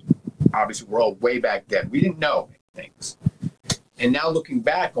 Obviously, we're all way back then. We didn't know things, and now looking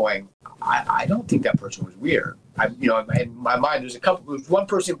back, going, I don't think that person was weird. In my mind, there's one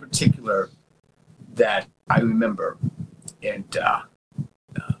person in particular that I remember. And for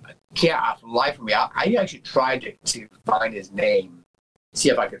the life of me, I actually tried to find his name, see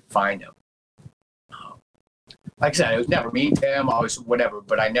if I could find him. Like I said, I was never mean to him, always whatever,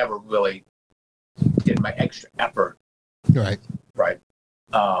 but I never really did my extra effort. Right. Right.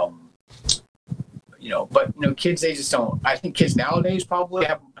 But kids, they just don't. I think kids nowadays probably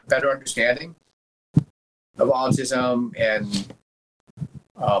have a better understanding of autism and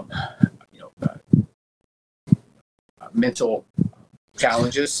mental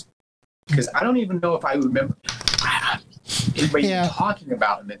challenges, because I don't even know if I remember anybody talking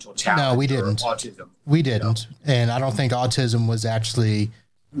about a mental challenge. No, we didn't. Or autism. We didn't, and I don't think autism was actually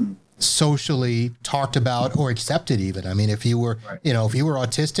socially talked about or accepted even. I mean, if you were, Right. if you were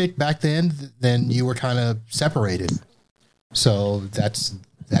autistic back then you were kind of separated. So that's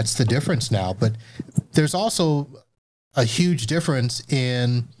the difference now. But there's also a huge difference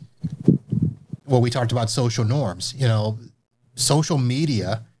in what we talked about, social norms. Social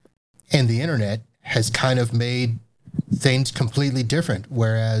media and the internet has kind of made things completely different.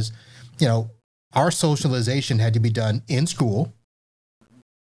 Whereas, our socialization had to be done in school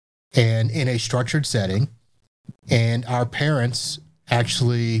and in a structured setting, and our parents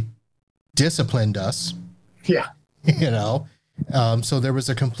actually disciplined us. Yeah. So there was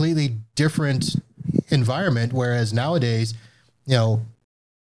a completely different environment. Whereas nowadays,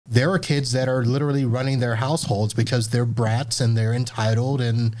 there are kids that are literally running their households because they're brats and they're entitled,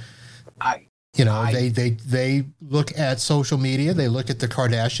 and they look at social media, they look at the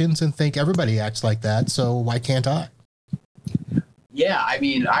Kardashians and think everybody acts like that, so why can't I? Yeah, I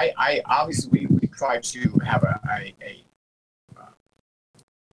mean, I obviously we try to have a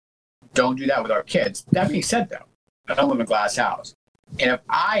don't do that with our kids. That being said, though, I don't live in a glass house, and if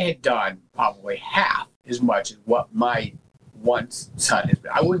I had done probably half as much as what my one son is,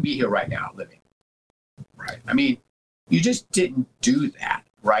 I wouldn't be here right now living. Right? I mean, you just didn't do that,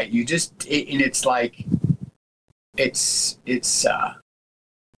 right? You just, and it's like, it's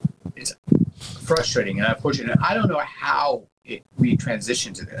frustrating and unfortunate. I don't know how we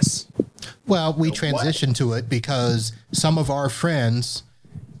transitioned to this. Well, we transitioned to it because some of our friends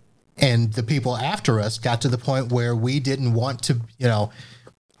and the people after us got to the point where we didn't want to,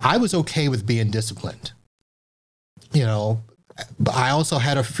 I was okay with being disciplined, but I also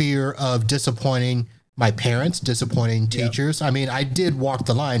had a fear of disappointing my parents, disappointing teachers. I mean, I did walk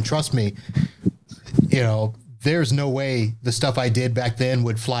the line. Trust me, there's no way the stuff I did back then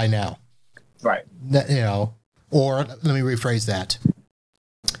would fly now. Right. Or let me rephrase that.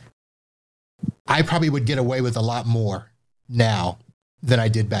 I probably would get away with a lot more now than I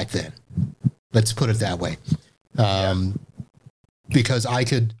did back then. Let's put it that way. Because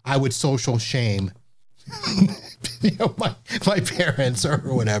I would social shame, my parents or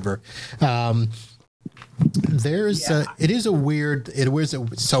whatever. So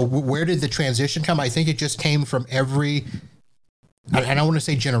where did the transition come? I think it just came from every, I don't want to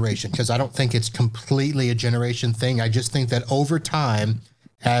say generation, because I don't think it's completely a generation thing. I just think that over time,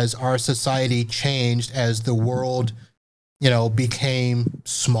 as our society changed, as the world, became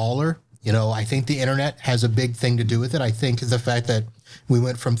smaller, I think the internet has a big thing to do with it. I think the fact that we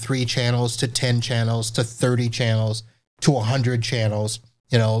went from 3 channels to 10 channels to 30 channels to 100 channels,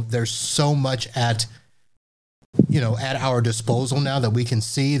 there's so much at our disposal now that we can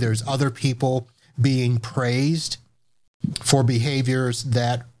see there's other people being praised for behaviors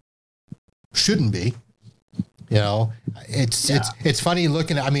that shouldn't be. It's funny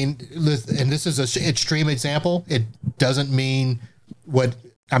looking at, I mean, and this is an extreme example. It doesn't mean what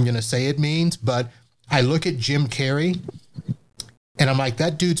I'm going to say it means, but I look at Jim Carrey and I'm like,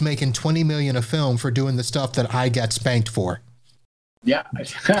 that dude's making $20 million a film for doing the stuff that I got spanked for. Yeah.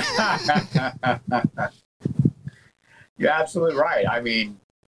 You're absolutely right. I mean,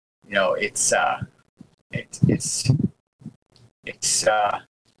 it's and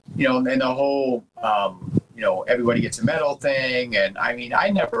the whole, everybody gets a medal thing. And I mean,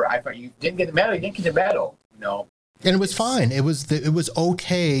 I thought you didn't get the medal. You didn't get the medal, And it was fine. It was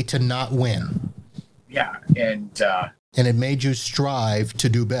okay to not win. Yeah. And it made you strive to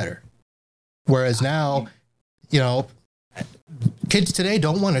do better. Whereas now, kids today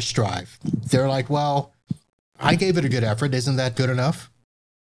don't want to strive. They're like, well, I gave it a good effort. Isn't that good enough?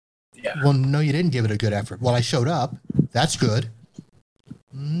 Yeah. Well, no, you didn't give it a good effort. Well, I showed up. That's good.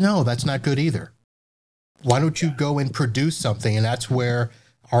 No, that's not good either. Why don't you go and produce something? And that's where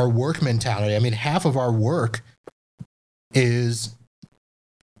our work mentality, I mean, half of our work is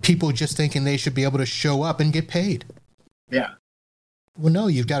people just thinking they should be able to show up and get paid. Yeah. Well, no,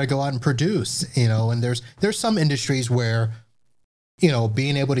 you've got to go out and produce, and there's some industries where,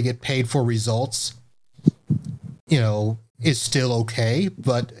 being able to get paid for results, is still okay.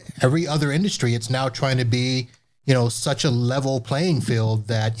 But every other industry, it's now trying to be, such a level playing field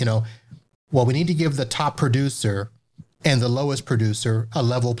that, well, we need to give the top producer and the lowest producer a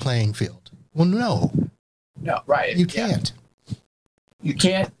level playing field. Well, no, right. You can't. You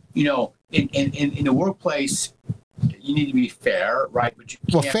can't, in the workplace, you need to be fair, right? But you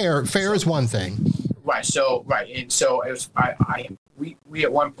can't, fair is one thing. Right. So, and so it was, we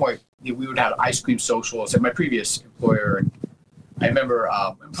at one point, we would have ice cream socials at my previous employer. And I remember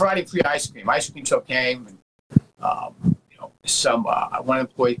providing free ice cream. Ice cream truck came, and one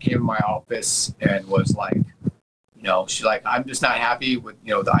employee came in my office and was like, she's like, I'm just not happy with,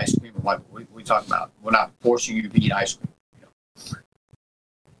 the ice cream. I'm like, what are we talking about? We're not forcing you to eat ice cream.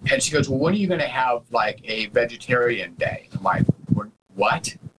 And she goes, well, when are you going to have like a vegetarian day? I'm like,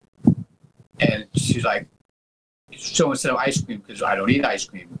 what? And she's like, so instead of ice cream, because I don't eat ice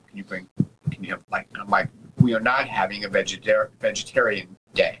cream, can you have like, I'm like, we are not having a vegetarian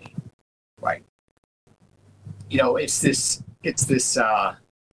day, right? It's this,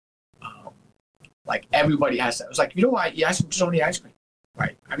 like everybody has to. I was like, you know what? Yeah, just don't eat ice cream,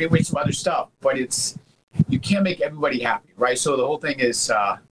 right? I mean, we eat some other stuff, but you can't make everybody happy, right? So the whole thing is,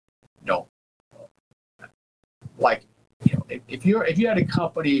 like, if you had a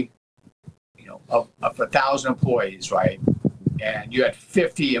company, of 1,000 employees, right, and you had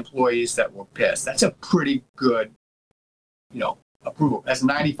 50 employees that were pissed, that's a pretty good, approval. That's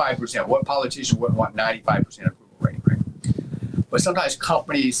 95%. What politician wouldn't want 95% approval rating, right? But sometimes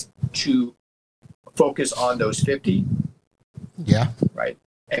companies to focus on those 50, right,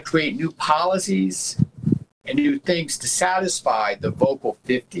 and create new policies and new things to satisfy the vocal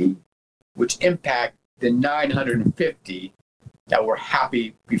 50, which impact the 950 that were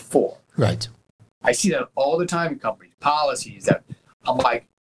happy before. Right. I see that all the time in companies, policies that I'm like,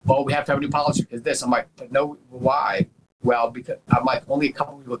 well, we have to have a new policy because this. I'm like, but no, why? Well, because I'm like, only a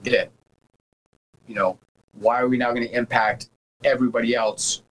couple people did it. Why are we now going to impact everybody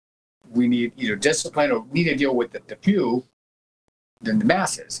else? We need either discipline or we need to deal with the few than the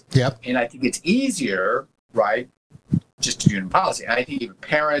masses. Yep. And I think it's easier, right, just to do in policy. And I think even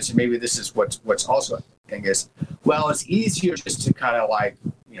parents, and maybe this is what's also a thing is, well, it's easier just to kind of like,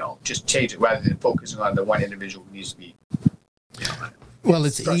 just change it rather than focusing on the one individual who needs to be. Well,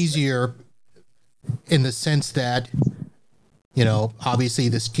 it's easier in the sense that, obviously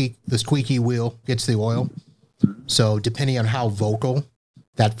the squeaky wheel gets the oil. So depending on how vocal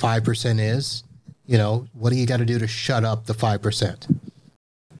that 5% is, what do you got to do to shut up the 5%?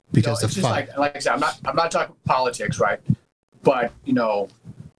 Because it's just like I said, I'm not talking politics, right? But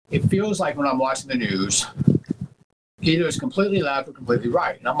it feels like when I'm watching the news, either it's completely left or completely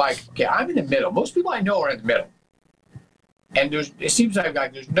right, and I'm like, okay, I'm in the middle. Most people I know are in the middle, and it seems like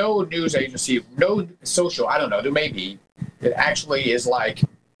there's no news agency, no social. I don't know. There may be. It actually is like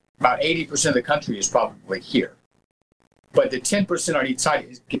about 80% of the country is probably here, but the 10% on each side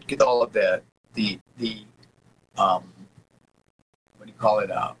get all of the what do you call it,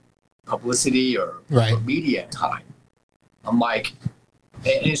 publicity or media time. I'm like,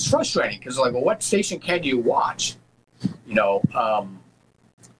 and it's frustrating because like, well, what station can you watch?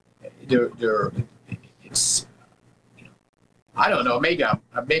 It's, I don't know. Maybe I'm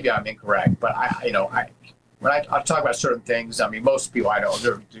incorrect, but when I talk about certain things, I mean, most people I know,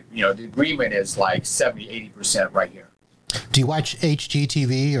 the agreement is like 70-80% right here. Do you watch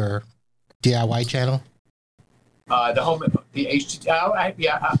HGTV or DIY channel? The home and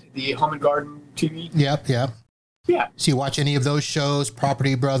garden TV. Yep. Yeah. So you watch any of those shows,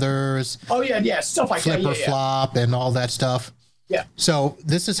 Property Brothers? Oh yeah, stuff like Flip that. or Flop and all that stuff. Yeah. So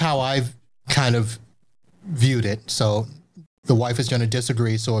this is how I've kind of viewed it. So the wife is going to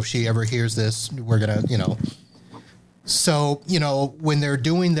disagree. So if she ever hears this, we're going to, So, when they're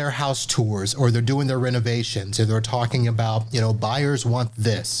doing their house tours or they're doing their renovations and they're talking about, buyers want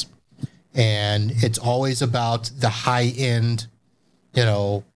this. And it's always about the high end,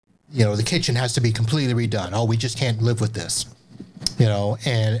 the kitchen has to be completely redone. Oh, we just can't live with this,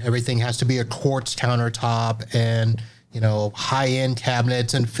 and everything has to be a quartz countertop and, high end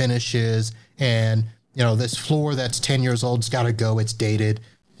cabinets and finishes. And, this floor that's 10 years old has got to go. It's dated,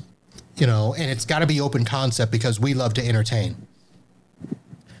 and it's got to be open concept because we love to entertain.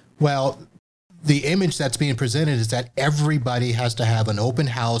 Well, the image that's being presented is that everybody has to have an open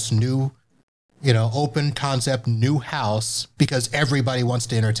house, new, open concept, new house because everybody wants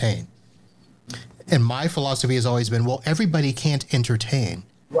to entertain. And my philosophy has always been, well, everybody can't entertain.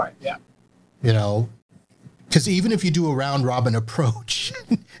 Right, yeah. Because even if you do a round robin approach,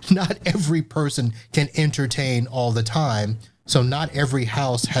 not every person can entertain all the time. So not every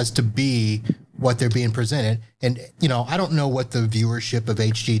house has to be what they're being presented. And, I don't know what the viewership of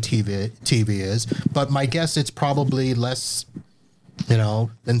HGTV is, but my guess it's probably less, than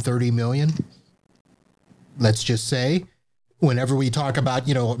 30 million. Let's just say. Whenever we talk about,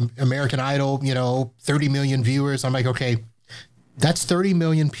 American Idol, 30 million viewers, I'm like, okay, that's 30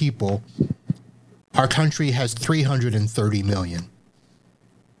 million people. Our country has 330 million.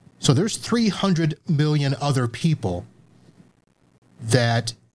 So there's 300 million other people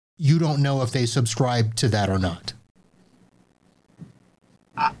that you don't know if they subscribe to that or not.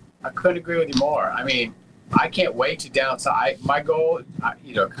 I couldn't agree with you more. I mean, I can't wait to downsize. My goal,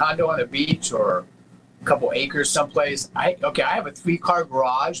 either a condo on the beach or, couple acres someplace. I have a 3-car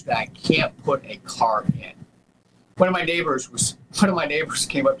garage that I can't put a car in. One of my neighbors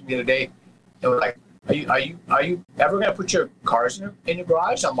came up to me the other day and was like, "Are you ever gonna put your cars in your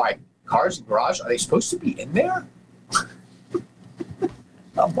garage?" I'm like, "Cars in garage? Are they supposed to be in there?"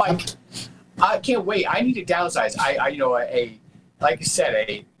 I'm like, I can't wait. I need to downsize. Like I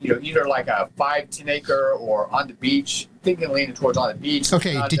said, either like a 5-10 acre or on the beach. Thinking leaning towards on the beach.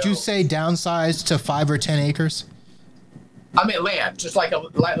 Okay, did you say downsize to 5 or 10 acres? I mean land, just like a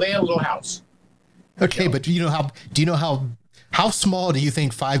little house. Okay, but do you know how small do you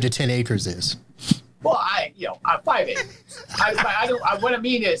think 5 to 10 acres is? Well, I'm 5 acres. What I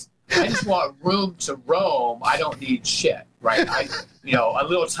mean is, I just want room to roam. I don't need shit, right? A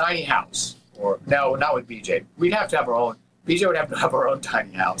little tiny house, or no, not with BJ. We'd have to have our own. BJ would have to have our own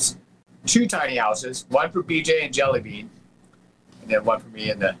tiny house. 2 tiny houses, one for BJ and Jellybean, and then one for me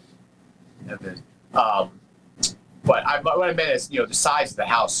and the. But what I meant is, the size of the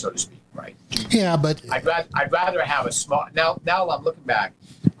house, so to speak, right? Yeah, but I'd rather have a small. Now I'm looking back,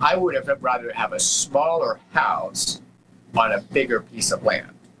 I would have rather have a smaller house on a bigger piece of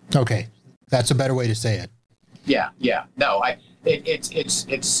land. Okay, that's a better way to say it. Yeah. No,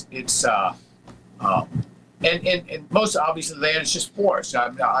 and most obviously land is just forest.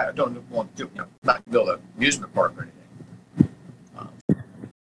 I don't want to not build an amusement park or anything.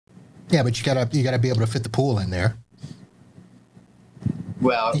 Yeah, but you gotta be able to fit the pool in there.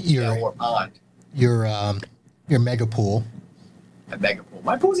 Well, or pond. Your mega pool. A mega pool.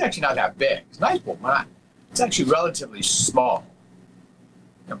 My pool's actually not that big. It's a nice pool. It's actually relatively small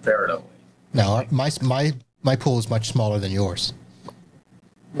comparatively. No, my pool is much smaller than yours.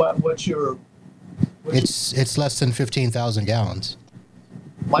 What's your? It's less than 15,000 gallons.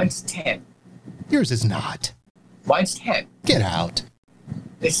 Mine's 10. Yours is not. Mine's 10. Get out.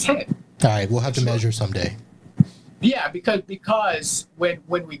 It's 10. All right, we'll have to measure someday. Yeah, because when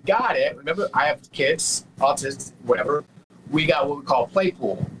we got it, remember I have kids, autistic, whatever. We got what we call play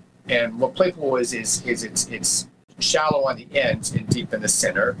pool, and what play pool is it's shallow on the ends and deep in the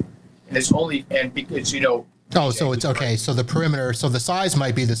center, and it's only because Oh, so it's okay. So the perimeter, so the size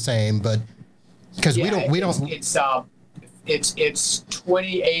might be the same, but because we don't. It's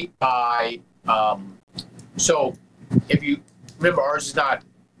 28 by. So if you remember, ours is not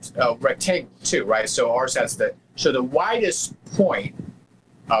rectangle too, right? So ours has the widest point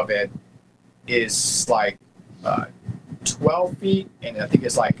of it is like 12 feet, and I think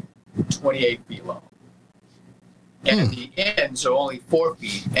it's like 28 feet long. And the ends are only 4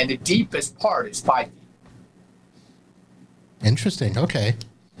 feet, and the deepest part is 5 feet. Interesting. Okay.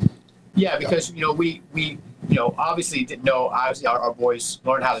 Yeah, because we obviously didn't know. Obviously, our boys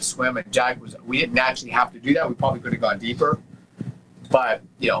learned how to swim, and we didn't actually have to do that. We probably could have gone deeper, but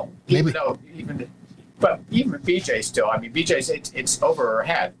even with BJ still. I mean, BJ's it's over her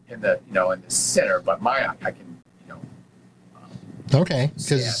head in the in the center, but mine I can Okay,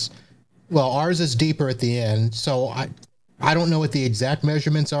 because well, ours is deeper at the end, so I don't know what the exact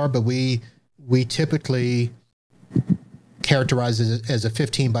measurements are, but we typically characterize it as a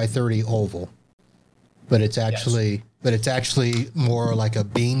 15 by 30 oval, but it's actually more like a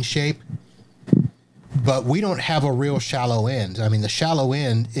bean shape. But we don't have a real shallow end. I mean, the shallow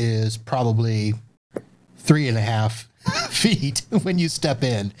end is probably 3.5 feet when you step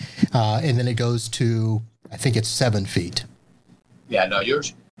in, and then it goes to, I think it's 7 feet. Yeah, no,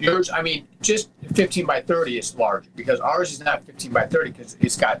 yours. I mean, just 15 by 30 is larger because ours is not 15 by 30 because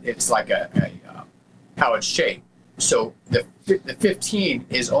it's like a how it's shaped. So the 15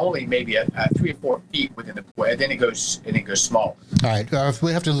 is only maybe a 3 or 4 feet within the pool, and then it goes smaller. All right,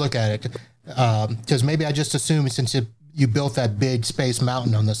 we have to look at it because maybe I just assumed since you built that big space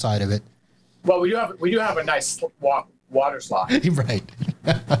mountain on the side of it. Well, we do have a nice water slide. Right.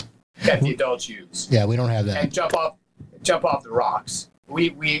 That the adults use. Yeah, we don't have that. And jump off the rocks.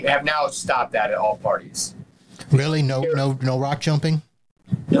 We have now stopped that at all parties. Really? No rock jumping?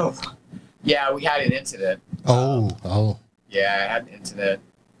 No. Yeah, we had an incident. Oh. Yeah, I had an incident.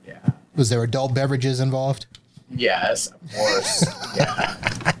 Yeah. Was there adult beverages involved? Yes, of course.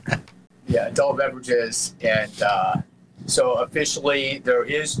 Yeah. Yeah, adult beverages. And so officially there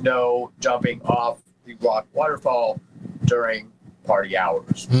is no jumping off the rock waterfall during party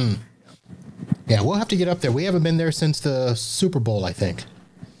hours. Yeah, we'll have to get up there. We haven't been there since the Super Bowl, I think.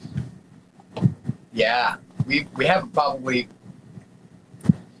 Yeah, we haven't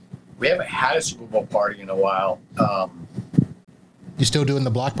had a Super Bowl party in a while. You still doing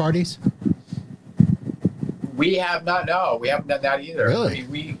the block parties? We have not. No, we haven't done that either. Really? I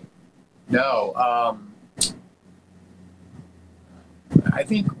mean, no. I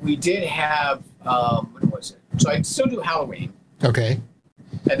think we did have when was it? So I still do Halloween. Okay.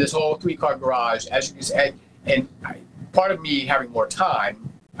 And this whole 3-car garage, as you can say, and part of me having more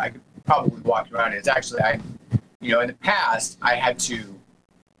time, I could probably walk around. It's actually, in the past, I had to,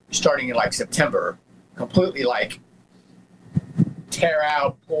 starting in like September, completely like tear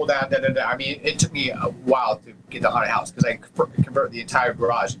out, pull down, I mean, it took me a while to get the haunted house because I convert the entire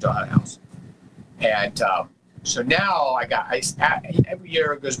garage into a haunted house. And so now every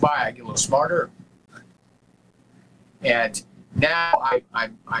year it goes by, I get a little smarter. And now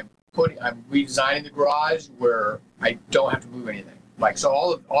I'm redesigning the garage where I don't have to move anything. Like, so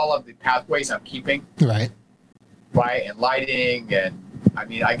all of the pathways I'm keeping. Right. Right. And lighting. And I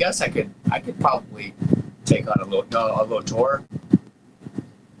mean, I guess I could probably take on a little tour.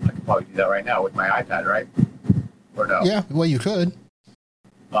 I could probably do that right now with my iPad, right? Or no? Yeah. Well, you could.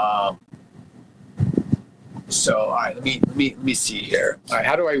 So, all right, let me see here. All right,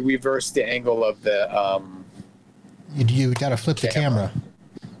 how do I reverse the angle of the You got to flip the camera.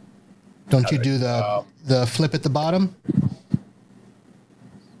 Don't you do the flip at the bottom?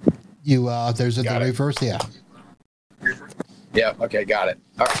 There's the reverse, yeah. Yeah, okay, got it.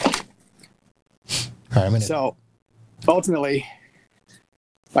 All right. All right, So, ultimately,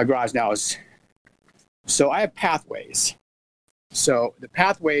 my garage now is, so I have pathways. So the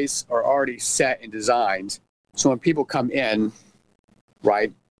pathways are already set and designed. So when people come in,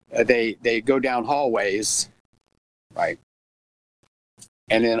 right, they go down hallways, right,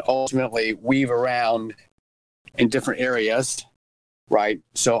 and then ultimately weave around in different areas, right?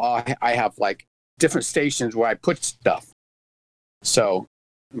 So I have like different stations where I put stuff. So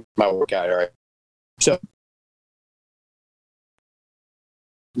my workout, all right. So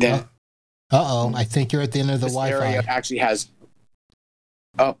then, I think you're at the end of the this Wi-Fi. area actually has.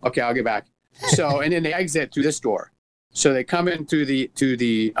 Oh, okay, I'll get back. So, and then they exit through this door. So they come in through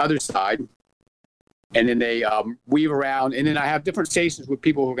the other side, and then they weave around. And then I have different stations with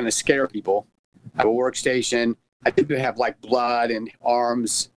people who are going to scare people. I have a workstation. I think they have like blood and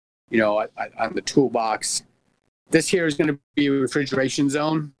arms, on the toolbox. This here is going to be a refrigeration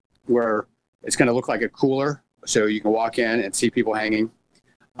zone where it's going to look like a cooler, so you can walk in and see people hanging.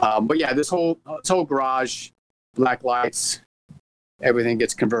 But yeah, this whole garage, black lights. Everything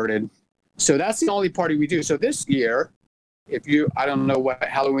gets converted. So that's the only party we do. So this year, I don't know what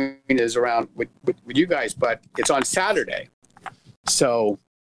Halloween is around with you guys, but it's on Saturday. So,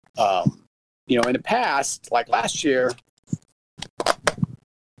 in the past, like last year,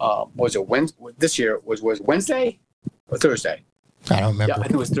 was it Wednesday? This year was Wednesday or Thursday? I don't remember. Yeah, I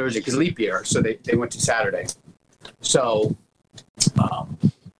think it was Thursday because leap year. So they went to Saturday. So,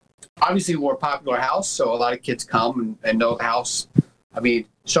 obviously we're a popular house. So a lot of kids come and know the house. I mean,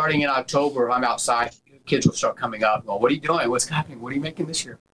 starting in October, if I'm outside, kids will start coming up and go, what are you doing? What's happening? What are you making this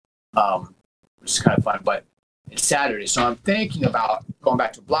year? Which is kind of fun, but it's Saturday. So I'm thinking about going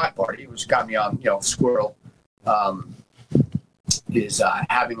back to a block party, which got me on, Squirrel, is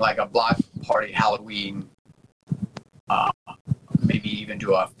having like a block party Halloween, maybe even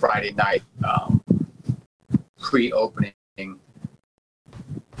do a Friday night pre-opening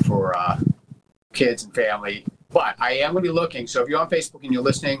for kids and family. But I am going to be looking. So if you're on Facebook and you're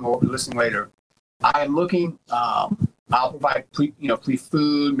listening or listening later, I am looking. I'll provide free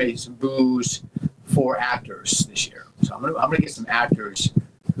food, maybe some booze for actors this year. So I'm going to get some actors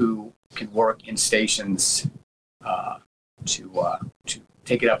who can work in stations to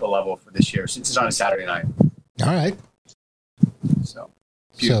take it up a level for this year, since it's on a Saturday night. All right. So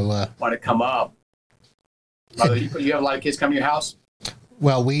if you want to come up, you have a lot of kids come to your house.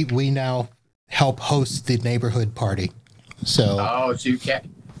 Well, we now help host the neighborhood party. So so you can't.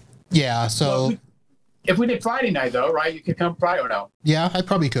 Yeah, so well, if we did Friday night though, right? You could come Friday or no? Yeah, I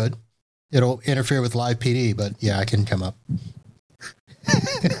probably could. It'll interfere with LivePD, but yeah, I can come up.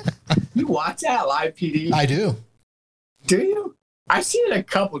 You watch that LivePD? I do. Do you? I've seen it a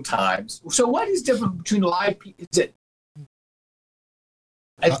couple times. So what is different between LivePD?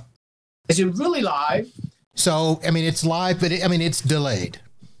 Is it really live? So, I mean, it's live, but it's delayed.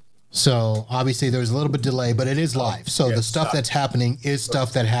 So obviously there's a little bit delay, but it is live. So the stuff that's happening is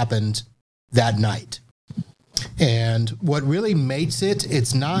stuff that happened that night. And what really makes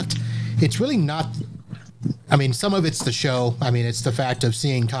it's really not, I mean, some of it's the show. I mean, it's the fact of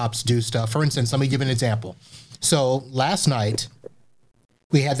seeing cops do stuff. For instance, let me give an example. So last night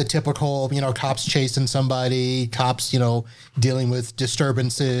we had the typical, cops chasing somebody, cops, dealing with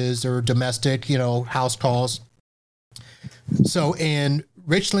disturbances or domestic, house calls. So in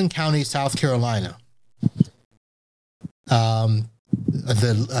Richland County, South Carolina, I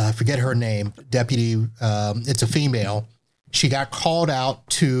forget her name, deputy, it's a female. She got called out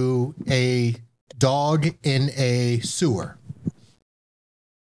to a dog in a sewer.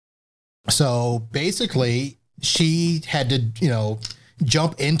 So basically, she had to,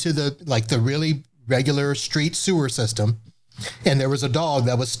 jump into the really regular street sewer system. And there was a dog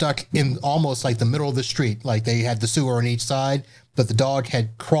that was stuck in almost like the middle of the street. Like they had the sewer on each side, but the dog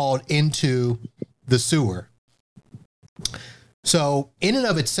had crawled into the sewer. So in and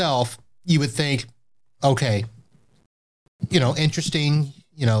of itself, you would think, okay, interesting,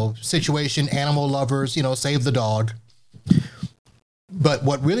 situation, animal lovers, save the dog. But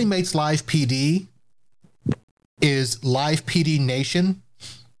what really makes LivePD is LivePD Nation,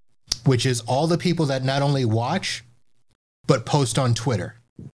 which is all the people that not only watch, but post on Twitter.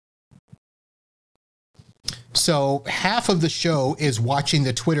 So half of the show is watching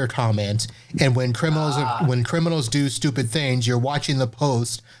the Twitter comments, and when criminals do stupid things, you're watching the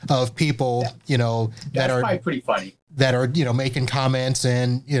post of people, that are probably pretty funny. That are making comments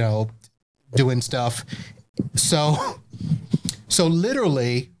and doing stuff. So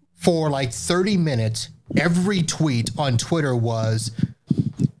literally for like 30 minutes, every tweet on Twitter was,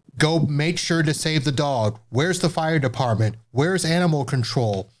 go make sure to save the dog. Where's the fire department? Where's animal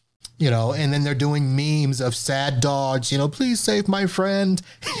control? And then they're doing memes of sad dogs, please save my friend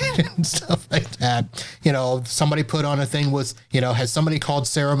and stuff like that. Somebody put on a thing with, has somebody called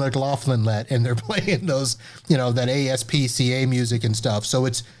Sarah McLachlan let, and they're playing those, that ASPCA music and stuff. So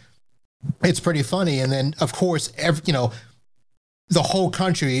it's pretty funny. And then of course, the whole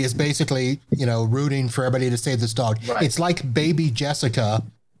country is basically, rooting for everybody to save this dog. Right. It's like baby Jessica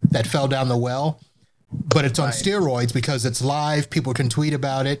that fell down the well, but it's on steroids because it's live. People can tweet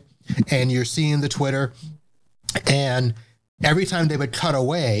about it, and you're seeing the Twitter. And every time they would cut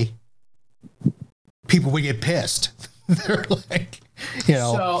away, people would get pissed. They're like,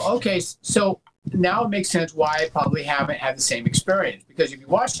 So now it makes sense why I probably haven't had the same experience, because if you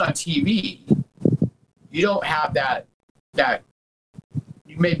watch it on TV, you don't have that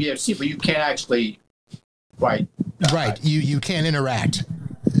you may be able to see, but you can't actually right. You can't interact.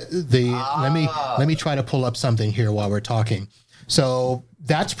 Let me try to pull up something here while we're talking. So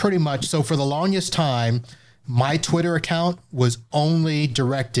that's pretty much, so for the longest time, my Twitter account was only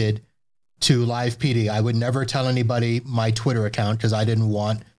directed to LivePD. I would never tell anybody my Twitter account because I didn't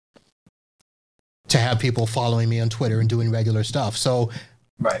want to have people following me on Twitter and doing regular stuff. So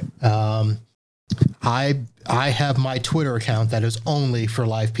I have my Twitter account that is only for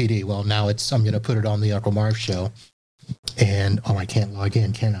LivePD. Well, now I'm going to put it on the Uncle Marv Show. And, I can't log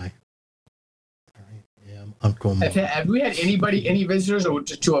in, can I? Uncle Marv. Have we had any visitors, or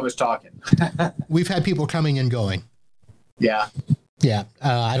just two of us talking? We've had people coming and going. Yeah. Yeah.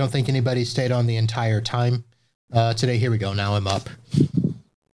 I don't think anybody stayed on the entire time today. Here we go. Now I'm up.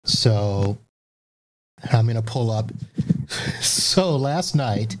 So I'm going to pull up. So last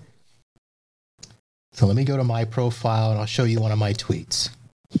night, so let me go to my profile and I'll show you one of my tweets.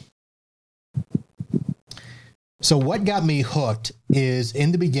 So what got me hooked is,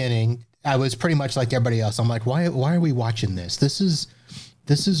 in the beginning, I was pretty much like everybody else. I'm like, why are we watching this? This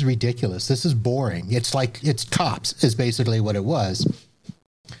is ridiculous. This is boring. It's cops is basically what it was.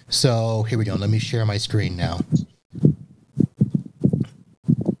 So here we go. Let me share my screen now.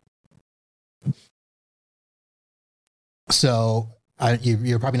 So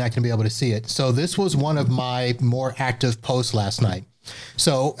you're probably not going to be able to see it. So this was one of my more active posts last night.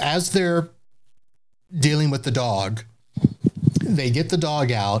 So as they're dealing with the dog, they get the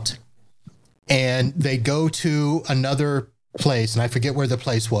dog out and they go to another place, and I forget where the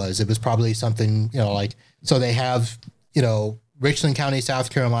place was. It was probably something, so they have, Richland County, South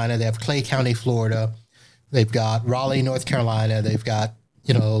Carolina. They have Clay County, Florida. They've got Raleigh, North Carolina. They've got,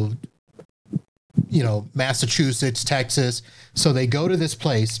 Massachusetts, Texas. So they go to this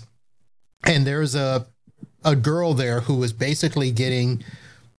place, and there's a girl there who was basically getting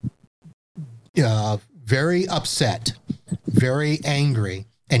very upset, very angry,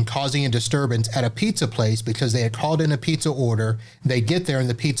 and causing a disturbance at a pizza place because they had called in a pizza order. They get there and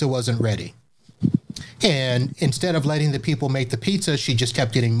the pizza wasn't ready. And instead of letting the people make the pizza, she just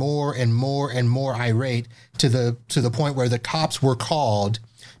kept getting more and more and more irate to the point where the cops were called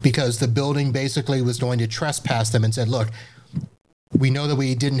because the building basically was going to trespass them and said, look, we know that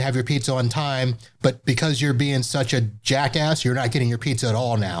we didn't have your pizza on time, but because you're being such a jackass, you're not getting your pizza at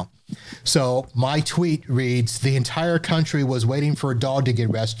all now. So my tweet reads, the entire country was waiting for a dog to get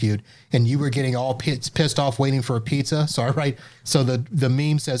rescued, and you were getting all pissed off waiting for a pizza. So I write, so the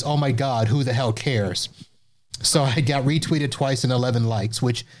meme says, oh my God, who the hell cares? So I got retweeted twice and 11 likes,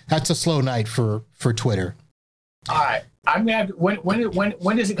 which that's a slow night for Twitter. All right. I'm going to have to,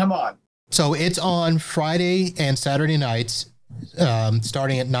 when does it come on? So it's on Friday and Saturday nights,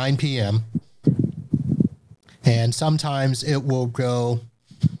 starting at 9 p.m. And sometimes it will go,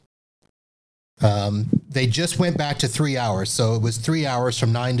 they just went back to 3 hours. So it was 3 hours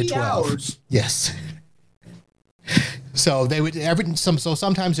from 9 to 12. 3 hours? Yes. So they would so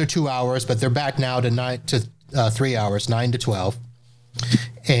sometimes they're 2 hours, but they're back now to 3 hours, 9 to 12.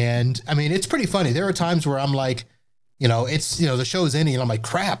 And I mean, it's pretty funny. There are times where I'm like, the show's ending and I'm like,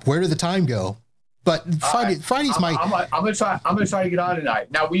 crap, where did the time go? But Friday's my. I'm gonna try to get on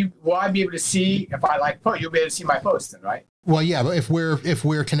tonight. Now, will I be able to see if I post? You'll be able to see my post then, right? Well, yeah, but if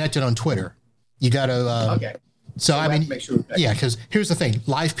we're connected on Twitter, you got to. Okay. So I mean, make sure. Yeah, because here's the thing: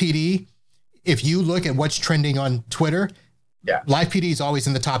 LivePD. If you look at what's trending on Twitter, yeah, LivePD is always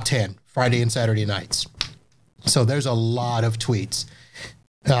in the top 10 Friday and Saturday nights. So there's a lot of tweets.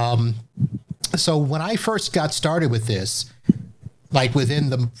 So when I first got started with this, like within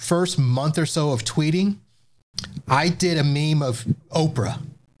the first month or so of tweeting, I did a meme of Oprah.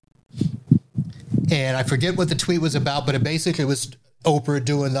 And I forget what the tweet was about, but it basically was Oprah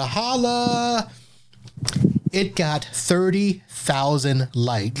doing the holla. It got 30,000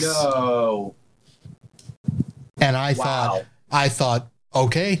 likes. No. And I thought,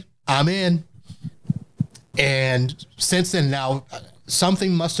 okay, I'm in. And since then now,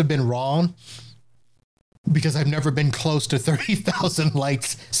 something must have been wrong because I've never been close to 30,000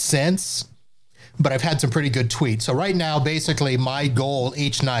 likes since, but I've had some pretty good tweets. So right now, basically my goal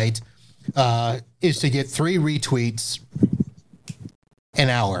each night is to get 3 retweets an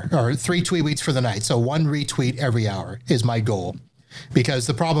hour, or 3 tweets for the night. So 1 retweet every hour is my goal, because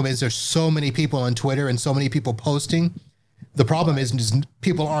the problem is there's so many people on Twitter and so many people posting. The problem is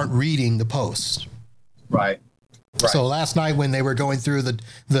people aren't reading the posts. Right. So last night when they were going through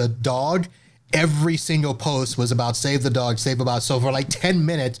the dog, every single post was about save the dog, so for like 10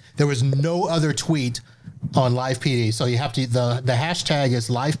 minutes, there was no other tweet on LivePD. So you have to, the hashtag is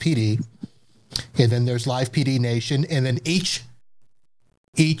LivePD, and then there's LivePD Nation, and then each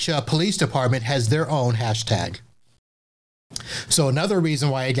police department has their own hashtag. So another reason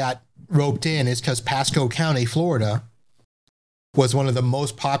why I got roped in is because Pasco County, Florida, was one of the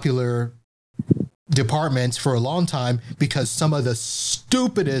most popular departments for a long time because some of the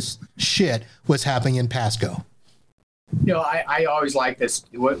stupidest shit was happening in Pasco. I always like this.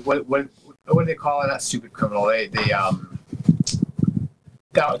 What do they call it? That stupid criminal.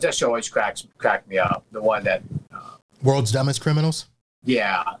 That show always cracked me up. The one that World's Dumbest Criminals.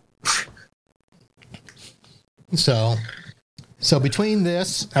 Yeah. So between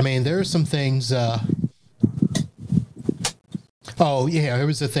this, I mean, there's some things. Oh yeah, there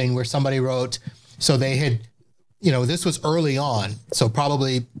was a thing where somebody wrote. So they had, this was early on. So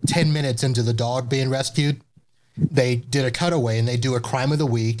probably 10 minutes into the dog being rescued, they did a cutaway and they do a crime of the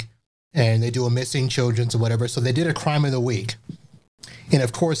week and they do a missing children's or whatever. So they did a crime of the week. And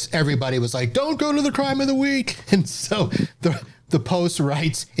of course, everybody was like, don't go to the crime of the week. And so the post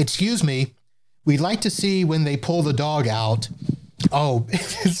writes, excuse me, we'd like to see when they pull the dog out. Oh,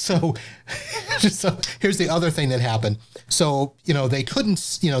 so here's the other thing that happened. So, they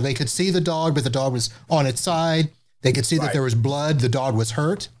couldn't, they could see the dog, but the dog was on its side. They could see that there was blood. The dog was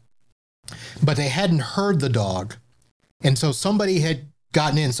hurt, but they hadn't heard the dog. And so somebody had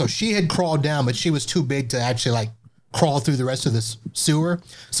gotten in. So she had crawled down, but she was too big to actually crawl through the rest of the sewer.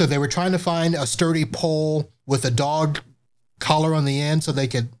 So they were trying to find a sturdy pole with a dog collar on the end so they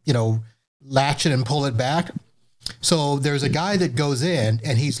could, latch it and pull it back. So there's a guy that goes in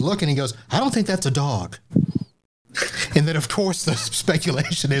and he's looking, he goes, I don't think that's a dog. And then of course the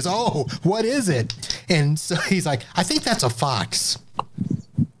speculation is, oh, what is it? And so he's like, I think that's a fox.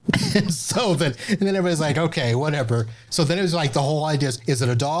 And then everybody's like, okay, whatever. So then it was like the whole idea is it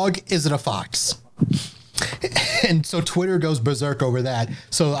a dog? Is it a fox? And so Twitter goes berserk over that.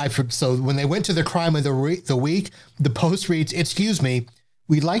 So when they went to the crime of the week, the post reads, excuse me,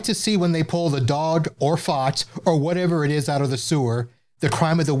 we'd like to see when they pull the dog or fox or whatever it is out of the sewer. The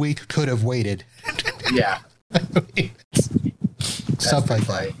crime of the week could have waited. Yeah. Stuff like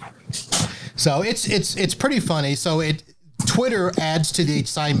that. So it's pretty funny. So Twitter adds to the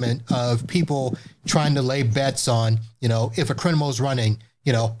excitement of people trying to lay bets on, if a criminal's running,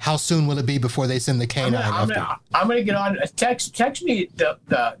 how soon will it be before they send the canine after? I'm gonna get on. Text me the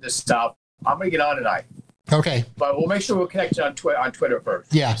stuff. I'm gonna get on tonight. Okay. But we'll make sure we're connected on Twitter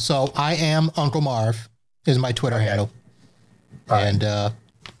first. Yeah. So I am Uncle Marv is my Twitter handle, and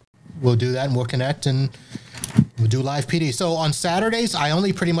we'll do that and we'll connect and we'll do LivePD. So on Saturdays, I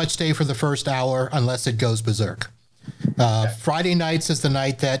only pretty much stay for the first hour unless it goes berserk. Friday nights is the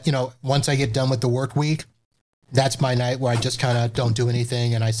night that, once I get done with the work week, that's my night where I just kind of don't do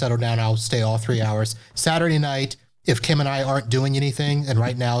anything and I settle down. I'll stay all 3 hours. Saturday night, if Kim and I aren't doing anything, and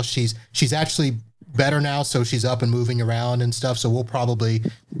right now she's actually better now, so she's up and moving around and stuff. So we'll probably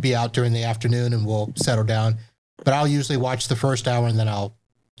be out during the afternoon and we'll settle down. But I'll usually watch the first hour and then I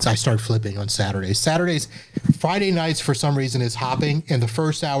start flipping on Saturdays. Friday nights for some reason is hopping in the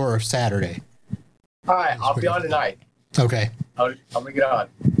first hour of Saturday. All right, I'll be on tonight. Okay. I'll make it on.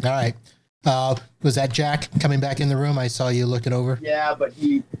 All right. Was that Jack coming back in the room? I saw you looking over. Yeah, but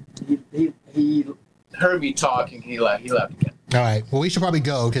he heard me talking. He left again. All right. Well, we should probably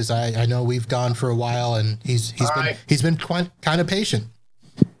go because I know we've gone for a while and he's been kind of patient.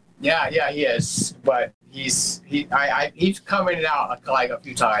 Yeah, he is. But he's coming in and out like a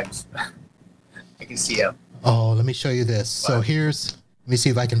few times. I can see him. Oh, let me show you this. So let me see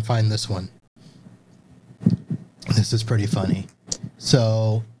if I can find this one. This is pretty funny.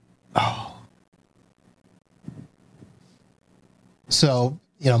 So,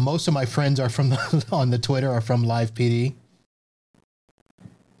 most of my friends are from on the Twitter are from LivePD.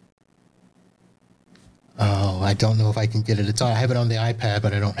 Oh, I don't know if I can get it. I have it on the iPad,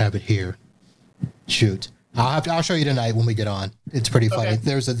 but I don't have it here. Shoot. I'll show you tonight when we get on. It's pretty funny. Okay.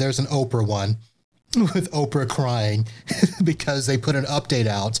 There's an Oprah one with Oprah crying because they put an update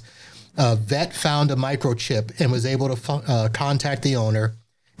out. A vet found a microchip and was able to contact the owner,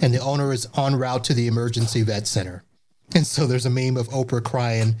 and the owner is en route to the emergency vet center. And so there's a meme of Oprah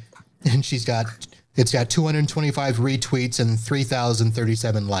crying, and it's got 225 retweets and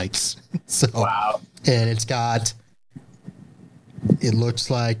 3,037 likes. So, wow. And it looks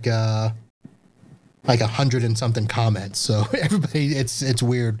like 100 and something comments. So everybody, it's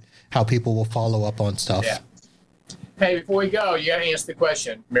weird how people will follow up on stuff. Yeah. Hey, before we go, you got to answer the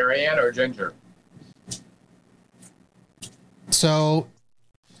question: Marianne or Ginger? So,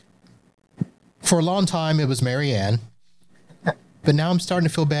 for a long time, it was Marianne, but now I'm starting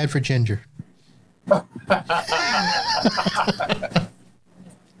to feel bad for Ginger. All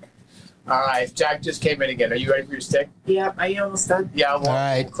right, Jack just came in again. Are you ready for your stick? Yeah, are you almost done? Yeah,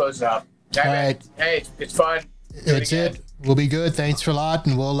 we'll close it up. All right. Hey, it's fun. It's it. We'll be good. Thanks for a lot,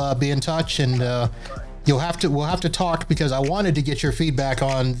 and we'll be in touch. And we'll have to talk because I wanted to get your feedback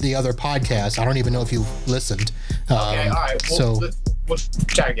on the other podcast. I don't even know if you listened. Okay, all right. We'll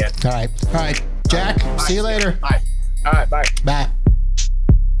chat again. All right, Jack. See you later. Bye. All right, bye. Bye.